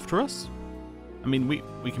more after us? I mean,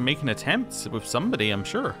 we can make an attempt with somebody, I'm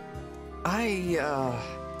sure. I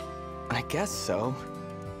guess so.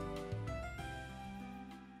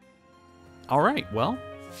 Alright, well.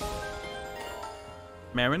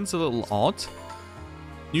 Marin's a little odd.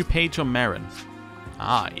 New page on Marin.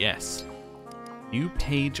 Ah, yes. New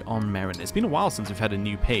page on Marin. It's been a while since we've had a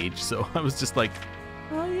new page, so I was just like,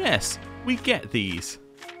 oh yes, we get these.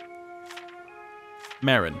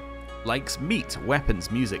 Marin likes meat,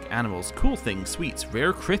 weapons, music, animals, cool things, sweets,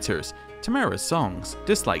 rare critters, Tamara's songs,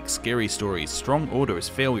 dislikes scary stories, strong odors,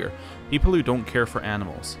 failure, people who don't care for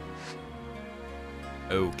animals.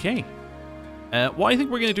 Okay. What I think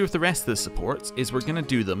we're going to do with the rest of the supports is we're going to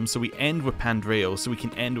do them so we end with Pandreo so we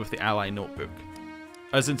can end with the Ally Notebook.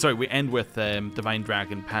 As in, sorry, we end with Divine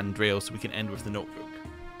Dragon Pandreo so we can end with the Notebook.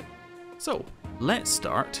 So, let's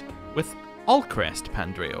start with Allcrest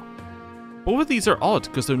Pandreo. Both of these are odd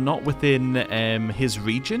because they're not within his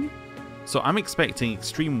region, so I'm expecting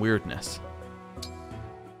extreme weirdness.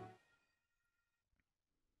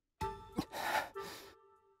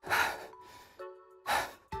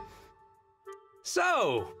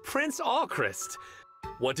 So, Prince Allcrest,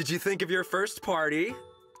 what did you think of your first party?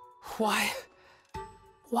 Why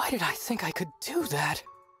did I think I could do that?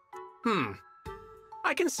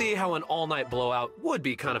 I can see how an all-night blowout would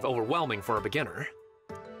be kind of overwhelming for a beginner.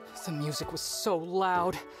 The music was so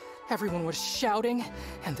loud. Everyone was shouting,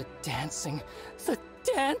 and the dancing. The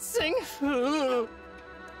dancing!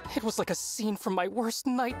 It was like a scene from my worst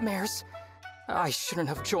nightmares. I shouldn't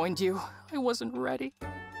have joined you. I wasn't ready.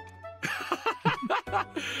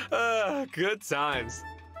 Good times.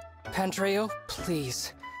 Pandreo,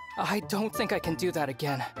 please. I don't think I can do that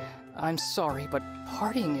again. I'm sorry, but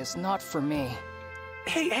partying is not for me.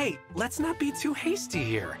 Hey, let's not be too hasty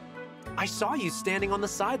here. I saw you standing on the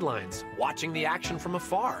sidelines, watching the action from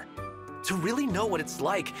afar. To really know what it's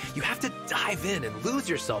like, you have to dive in and lose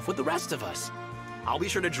yourself with the rest of us. I'll be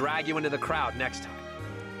sure to drag you into the crowd next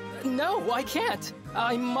time. No, I can't.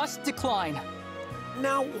 I must decline.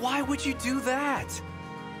 Now, why would you do that?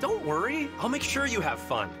 Don't worry, I'll make sure you have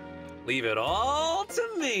fun. Leave it all to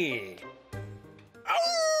me.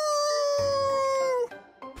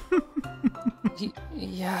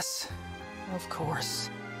 Yes, of course.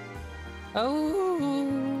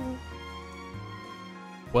 Oh.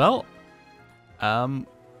 Well,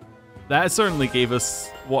 that certainly gave us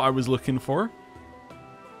what I was looking for.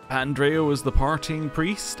 Pandreo is the partying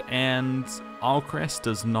priest, and Alcrest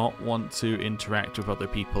does not want to interact with other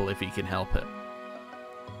people if he can help it.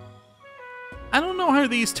 I don't know how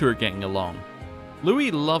these two are getting along.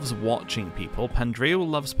 Louis loves watching people, Pandreo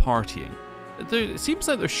loves partying. It seems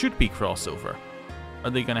like there should be crossover. Are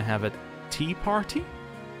they going to have a tea party?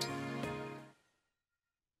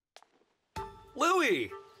 Louis!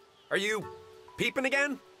 Are you peeping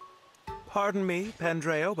again? Pardon me,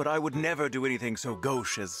 Pandreo, but I would never do anything so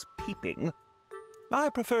gauche as peeping. I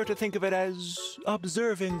prefer to think of it as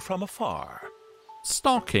observing from afar.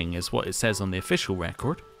 Stalking is what it says on the official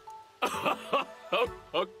record.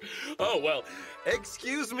 Oh, well,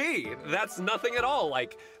 excuse me. That's nothing at all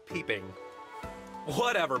like peeping.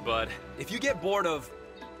 Whatever, bud. If you get bored of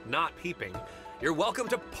not peeping, you're welcome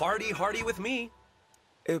to party hardy with me.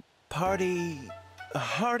 Party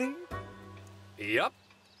hardy? Yep.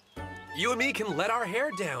 You and me can let our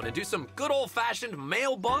hair down and do some good old-fashioned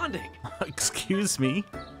male bonding. Excuse me?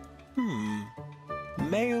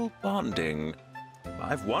 Male bonding.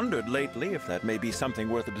 I've wondered lately if that may be something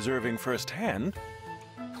worth observing firsthand.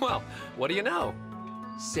 Well, what do you know?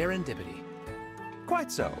 Serendipity.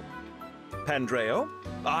 Quite so. Pandreo,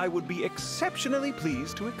 I would be exceptionally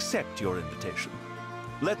pleased to accept your invitation.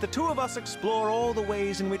 Let the two of us explore all the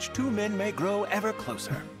ways in which two men may grow ever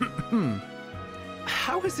closer.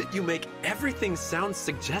 How is it you make everything sound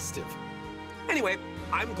suggestive? Anyway,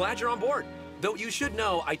 I'm glad you're on board. Though you should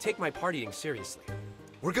know I take my partying seriously.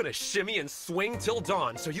 We're gonna shimmy and swing till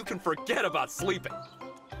dawn so you can forget about sleeping.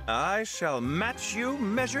 I shall match you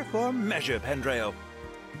measure for measure, Pandreo.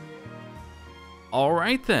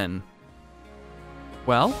 Alright then.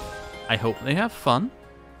 Well, I hope they have fun.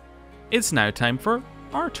 It's now time for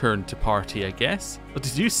our turn to party, I guess. But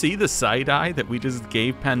did you see the side eye that we just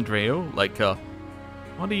gave Pandreo? Like,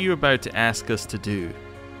 what are you about to ask us to do?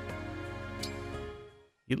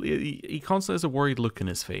 He constantly has a worried look in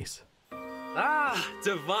his face. Ah,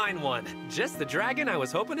 Divine One. Just the dragon I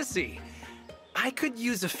was hoping to see. I could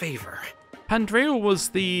use a favor. Pandreo was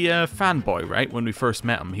the fanboy, right? When we first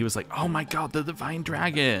met him. He was like, oh my god, the Divine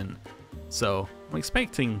Dragon. So, I'm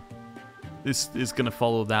expecting this is going to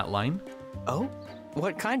follow that line. Oh?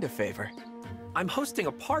 What kind of favor? I'm hosting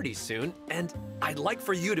a party soon, and I'd like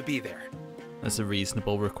for you to be there. That's a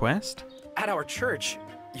reasonable request. At our church,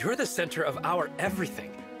 you're the center of our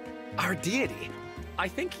everything. Our deity. I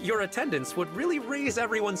think your attendance would really raise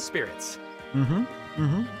everyone's spirits.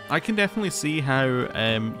 I can definitely see how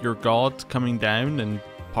your god coming down and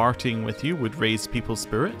partying with you would raise people's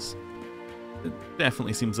spirits. It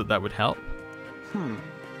definitely seems that that would help.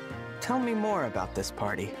 Tell me more about this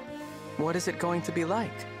party. What is it going to be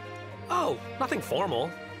like? Oh, nothing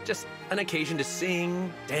formal. Just an occasion to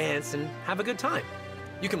sing, dance, and have a good time.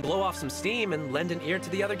 You can blow off some steam and lend an ear to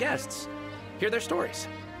the other guests. Hear their stories.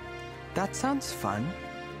 That sounds fun,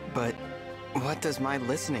 but what does my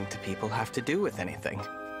listening to people have to do with anything?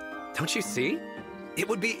 Don't you see? It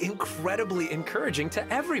would be incredibly encouraging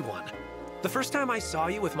to everyone. The first time I saw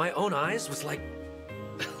you with my own eyes was like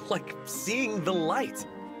seeing the light.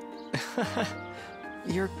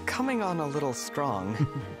 You're coming on a little strong.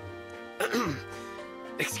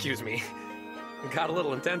 Excuse me. Got a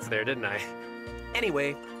little intense there, didn't I?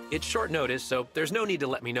 Anyway, it's short notice, so there's no need to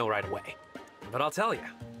let me know right away. But I'll tell you,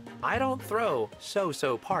 I don't throw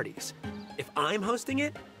so-so parties. If I'm hosting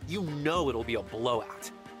it, you know it'll be a blowout.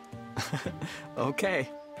 Okay,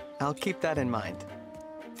 I'll keep that in mind.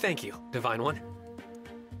 Thank you, Divine One.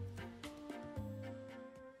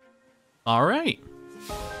 Alright.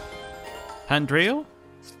 Pandreo,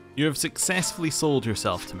 you have successfully sold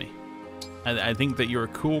yourself to me. I think that you're a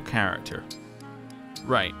cool character.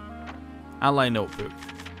 Right. Ally Notebook.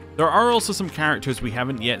 There are also some characters we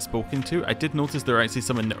haven't yet spoken to. I did notice there are actually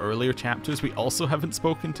some in the earlier chapters we also haven't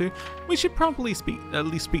spoken to. We should probably at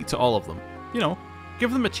least speak to all of them. You know,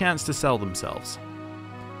 give them a chance to sell themselves.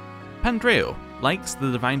 Pandreo likes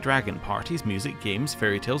the Divine Dragon parties, music, games,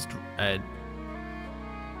 fairy tales,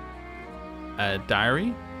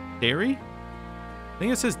 dairy? I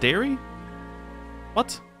think it says dairy?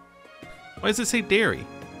 What? Why does it say dairy?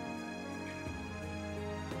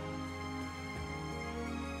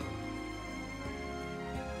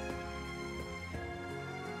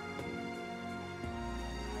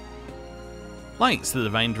 Likes the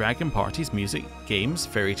Divine Dragon parties, music, games,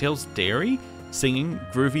 fairy tales, dairy, singing,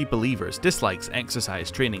 groovy believers. Dislikes exercise,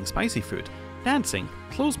 training, spicy food, dancing,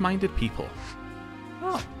 close-minded people.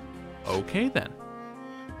 Oh, okay then.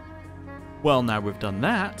 Well, now we've done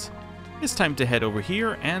that, it's time to head over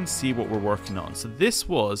here and see what we're working on. So this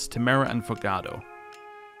was Tamara and Fogado.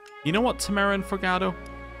 You know what, Tamara and Fogado?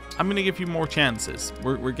 I'm going to give you more chances.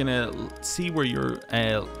 We're going to see where your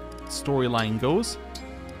storyline goes,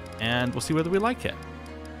 and we'll see whether we like it.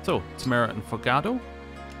 So, Tamara and Fogado,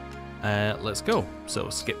 let's go. So,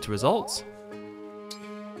 skip to results,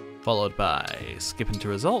 followed by skipping to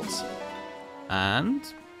results, and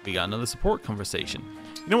we got another support conversation.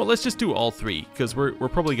 You know what, let's just do all three, because we're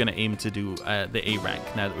probably going to aim to do the A rank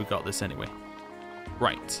now that we've got this anyway.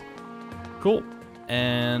 Right. Cool.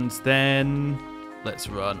 And then let's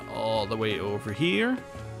run all the way over here.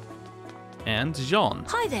 And Jean.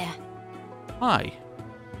 Hi there. Hi.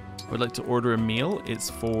 I would like to order a meal. It's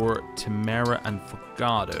for Tamara and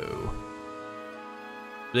Fogado.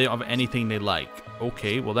 They don't have anything they like.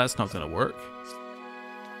 Okay, well that's not going to work.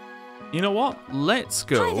 You know what? Let's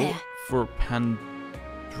go for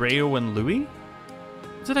Pandreo and Louis.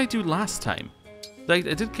 What did I do last time? I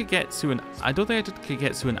did Kagetsu and I don't think I did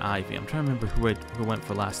Kagetsu and Ivy. I'm trying to remember who went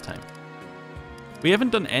for last time. We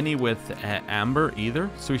haven't done any with Amber either,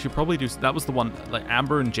 so we should probably do. That was the one. Like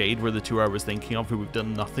Amber and Jade were the two I was thinking of who we've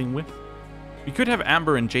done nothing with. We could have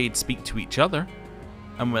Amber and Jade speak to each other,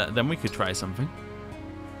 and then we could try something.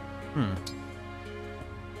 You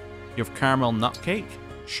have caramel nut cake?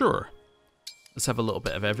 Sure. Let's have a little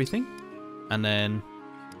bit of everything, and then.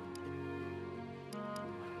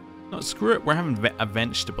 No, screw it. We're having a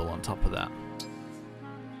vegetable on top of that.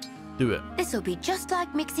 Do it. This'll be just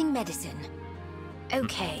like mixing medicine.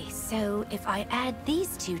 Okay, so if I add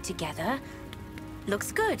these two together,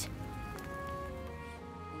 looks good.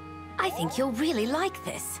 I think you'll really like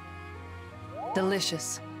this.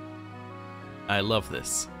 Delicious. I love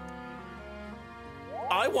this.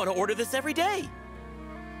 I want to order this every day.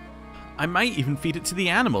 I might even feed it to the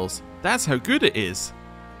animals. That's how good it is.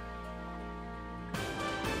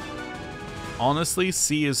 Honestly,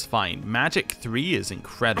 C is fine. Magic 3 is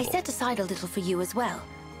incredible. I set aside a little for you as well.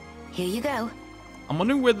 Here you go. I'm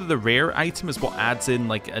wondering whether the rare item is what adds in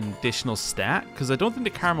like an additional stat, because I don't think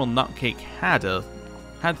the caramel nut cake had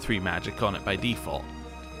 3 magic on it by default.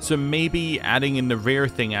 So maybe adding in the rare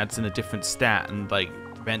thing adds in a different stat, and like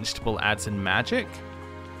vegetable adds in magic,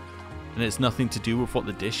 and it's nothing to do with what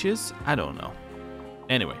the dish is. I don't know.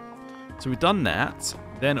 Anyway, so we've done that.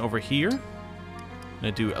 Then over here, I'm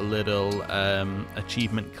gonna do a little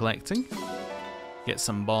achievement collecting. Get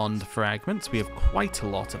some bond fragments. We have quite a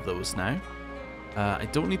lot of those now. I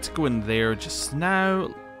don't need to go in there just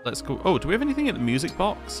now. Let's go. Oh, do we have anything in the music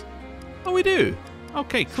box? Oh, we do.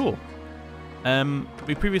 Okay, cool.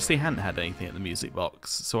 We previously hadn't had anything in the music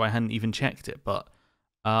box, so I hadn't even checked it, but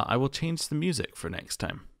I will change the music for next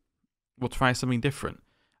time. We'll try something different.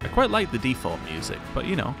 I quite like the default music, but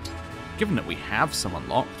you know, given that we have some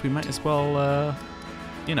unlocked, we might as well,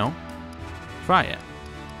 you know, try it.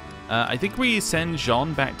 I think we send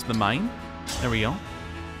Jean back to the mine. There we go.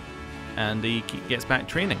 And he gets back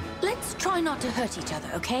training. Let's try not to hurt each other,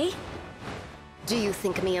 okay? Do you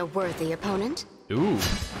think me a worthy opponent? Ooh.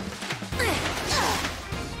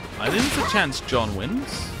 I think there's a chance John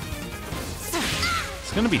wins.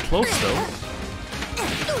 It's gonna be close though.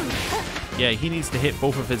 Yeah, he needs to hit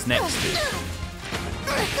both of his next two.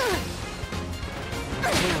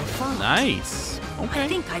 Nice. Okay. I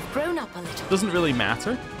think I've grown up a little. Doesn't really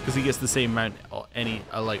matter because he gets the same amount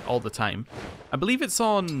like all the time. I believe it's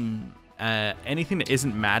on anything that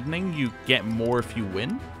isn't maddening, you get more if you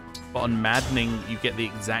win. But on maddening, you get the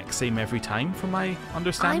exact same every time, from my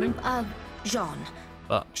understanding. I'm Jean.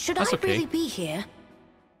 But should that's I okay. really be here?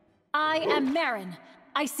 I am Marin.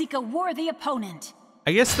 I seek a worthy opponent.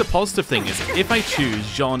 I guess the positive thing is, if I choose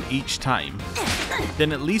Jean each time,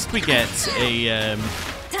 then at least we get a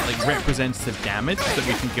like representative damage that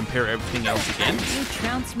we can compare everything else against. You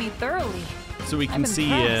trounced me thoroughly. So we can I'm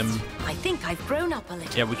see, impressed. I think I've grown up a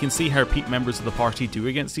little. yeah, we can see how members of the party do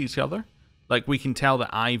against each other. Like, we can tell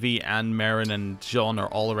that Ivy and Marin and Jean are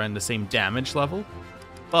all around the same damage level.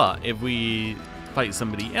 But if we fight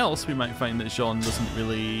somebody else, we might find that Jean doesn't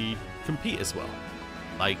really compete as well.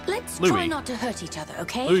 Like, Let's Louis. try not to hurt each other,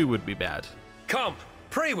 okay? Louis would be bad. Come,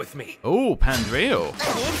 pray with me. Oh, Pandreo.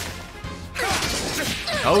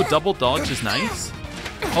 Oh, double dodge is nice.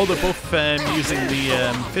 Oh, they're both using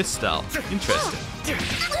the fist style. Interesting.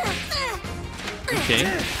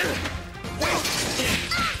 Okay.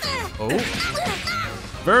 Oh.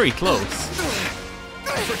 Very close.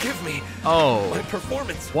 Forgive me. Oh. My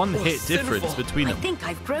performance One was hit difference sinful. between I them. think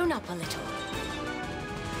I've grown up a little.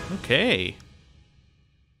 Okay.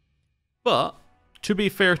 But, to be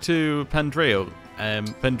fair to Pandreo,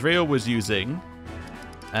 Pandreo was using...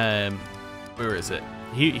 where is it?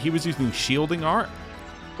 He was using shielding art,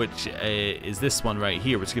 which is this one right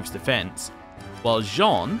here, which gives defense, while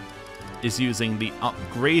Jean is using the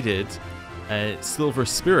upgraded Silver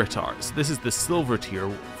Spirit art. So this is the silver tier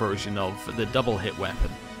version of the double hit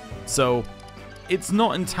weapon. So it's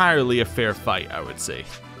not entirely a fair fight, I would say.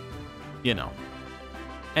 You know.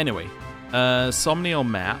 Anyway, Somniel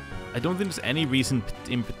map. I don't think there's any reason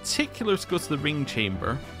in particular to go to the ring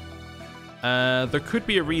chamber. There could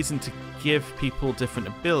be a reason to give people different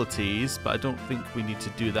abilities, but I don't think we need to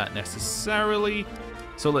do that necessarily.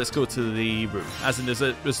 So let's go to the room. As in,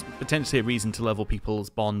 there's potentially a reason to level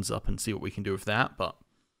people's bonds up and see what we can do with that, but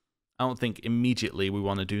I don't think immediately we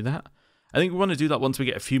want to do that. I think we want to do that once we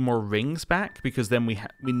get a few more rings back, because then we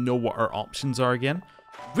know what our options are again.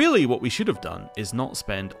 Really, what we should have done is not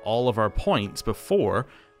spend all of our points before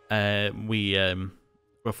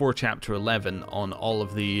before chapter 11 on all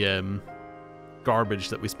of the garbage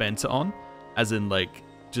that we spent it on, as in like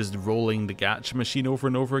just rolling the gacha machine over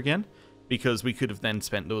and over again, because we could have then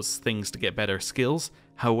spent those things to get better skills.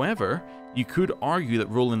 However, you could argue that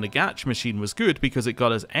rolling the gacha machine was good because it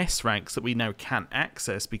got us S ranks that we now can't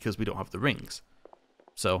access because we don't have the rings.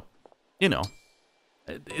 So, you know,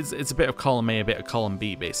 it's a bit of column A, a bit of column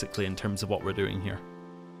B, basically, in terms of what we're doing here.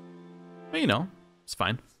 But, you know, it's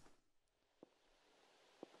fine.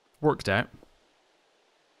 Worked out.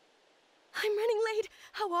 I'm running late.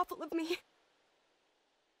 How awful of me.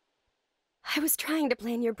 I was trying to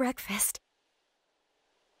plan your breakfast.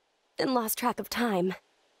 And lost track of time.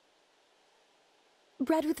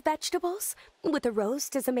 Bread with vegetables? With a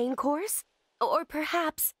roast as a main course? Or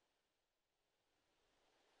perhaps...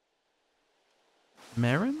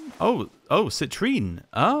 Marin? Oh, Citrine.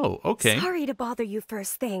 Oh, okay. Sorry to bother you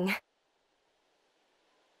first thing.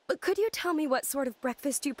 But could you tell me what sort of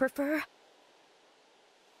breakfast you prefer?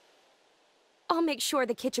 I'll make sure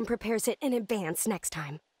the kitchen prepares it in advance next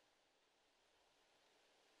time.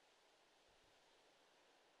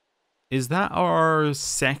 Is that our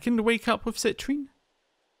second wake up with Citrine?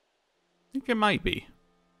 I think it might be.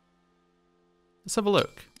 Let's have a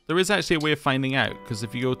look. There is actually a way of finding out, because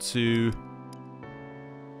if you go to...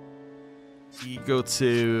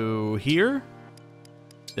 here,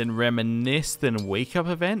 then reminisce, then wake up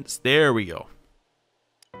events. There we go.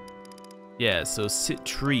 Yeah, so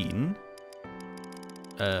Citrine.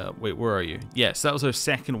 Wait, where are you? Yes, that was our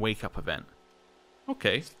second wake up event.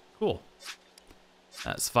 Okay, cool.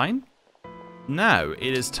 That's fine. Now,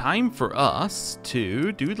 it is time for us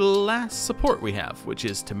to do the last support we have, which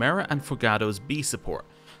is Tamara and Fogado's B support.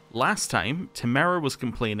 Last time, Tamara was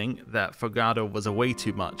complaining that Fogado was away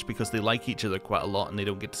too much because they like each other quite a lot and they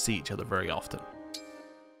don't get to see each other very often.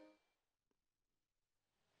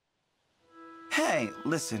 Hey,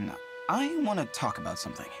 listen, I want to talk about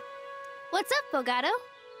something. What's up, Fogado?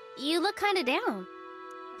 You look kinda down.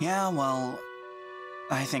 Yeah, well,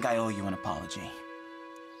 I think I owe you an apology.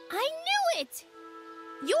 I knew it!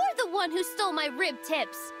 You're the one who stole my rib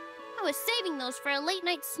tips. I was saving those for a late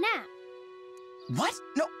night snack. What?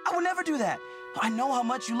 No, I would never do that. I know how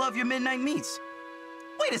much you love your midnight meats.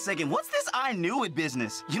 Wait a second, what's this I knew it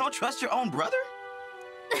business? You don't trust your own brother?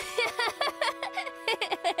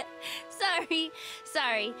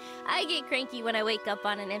 Sorry. I get cranky when I wake up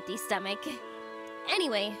on an empty stomach.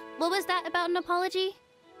 Anyway, what was that about an apology?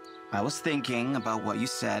 I was thinking about what you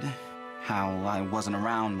said, how I wasn't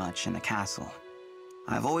around much in the castle.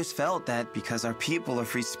 I've always felt that because our people are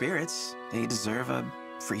free spirits, they deserve a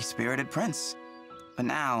free-spirited prince. But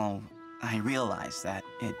now, I realize that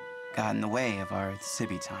it got in the way of our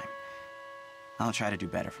Sibi time. I'll try to do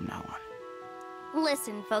better from now on.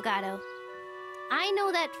 Listen, Fogado. I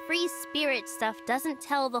know that free spirit stuff doesn't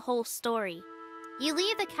tell the whole story. You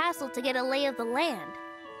leave the castle to get a lay of the land.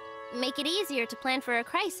 make it easier to plan for a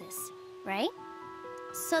crisis, right?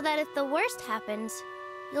 So that if the worst happens,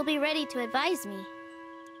 you'll be ready to advise me.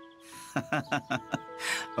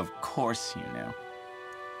 Of course you know.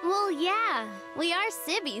 Well, yeah, we are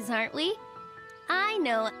civvies, aren't we? I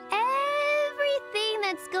know everything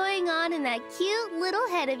that's going on in that cute little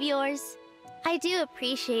head of yours. I do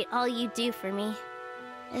appreciate all you do for me.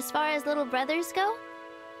 As far as little brothers go,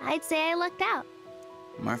 I'd say I lucked out.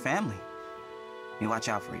 We're family. We watch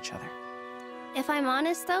out for each other. If I'm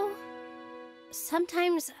honest, though,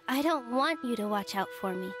 sometimes I don't want you to watch out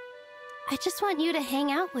for me. I just want you to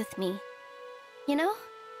hang out with me. You know?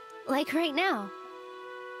 Like right now.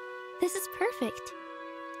 This is perfect.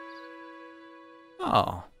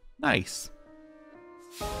 Oh, nice.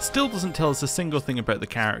 Still doesn't tell us a single thing about the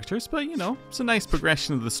characters, but you know, it's a nice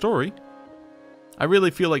progression of the story. I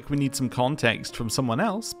really feel like we need some context from someone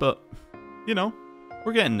else, but you know,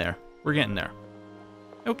 we're getting there. We're getting there.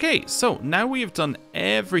 Okay, so now we have done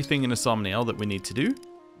everything in Insomniel that we need to do.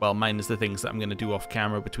 Well, minus the things that I'm going to do off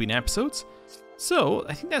camera between episodes. So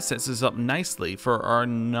I think that sets us up nicely for our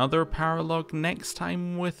another paralogue next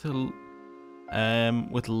time with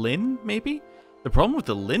Lynn, maybe? The problem with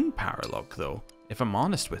the Lynn paralogue, though, if I'm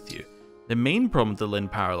honest with you, the main problem with the Lynn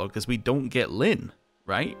paralogue is we don't get Lynn,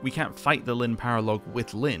 right? We can't fight the Lynn paralogue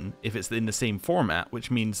with Lynn if it's in the same format, which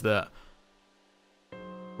means that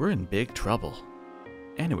we're in big trouble.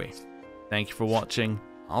 Anyway, thank you for watching.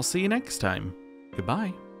 I'll see you next time.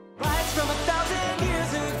 Goodbye. Rise from 1,000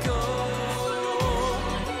 years ago,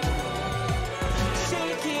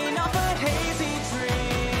 shaking off a haze.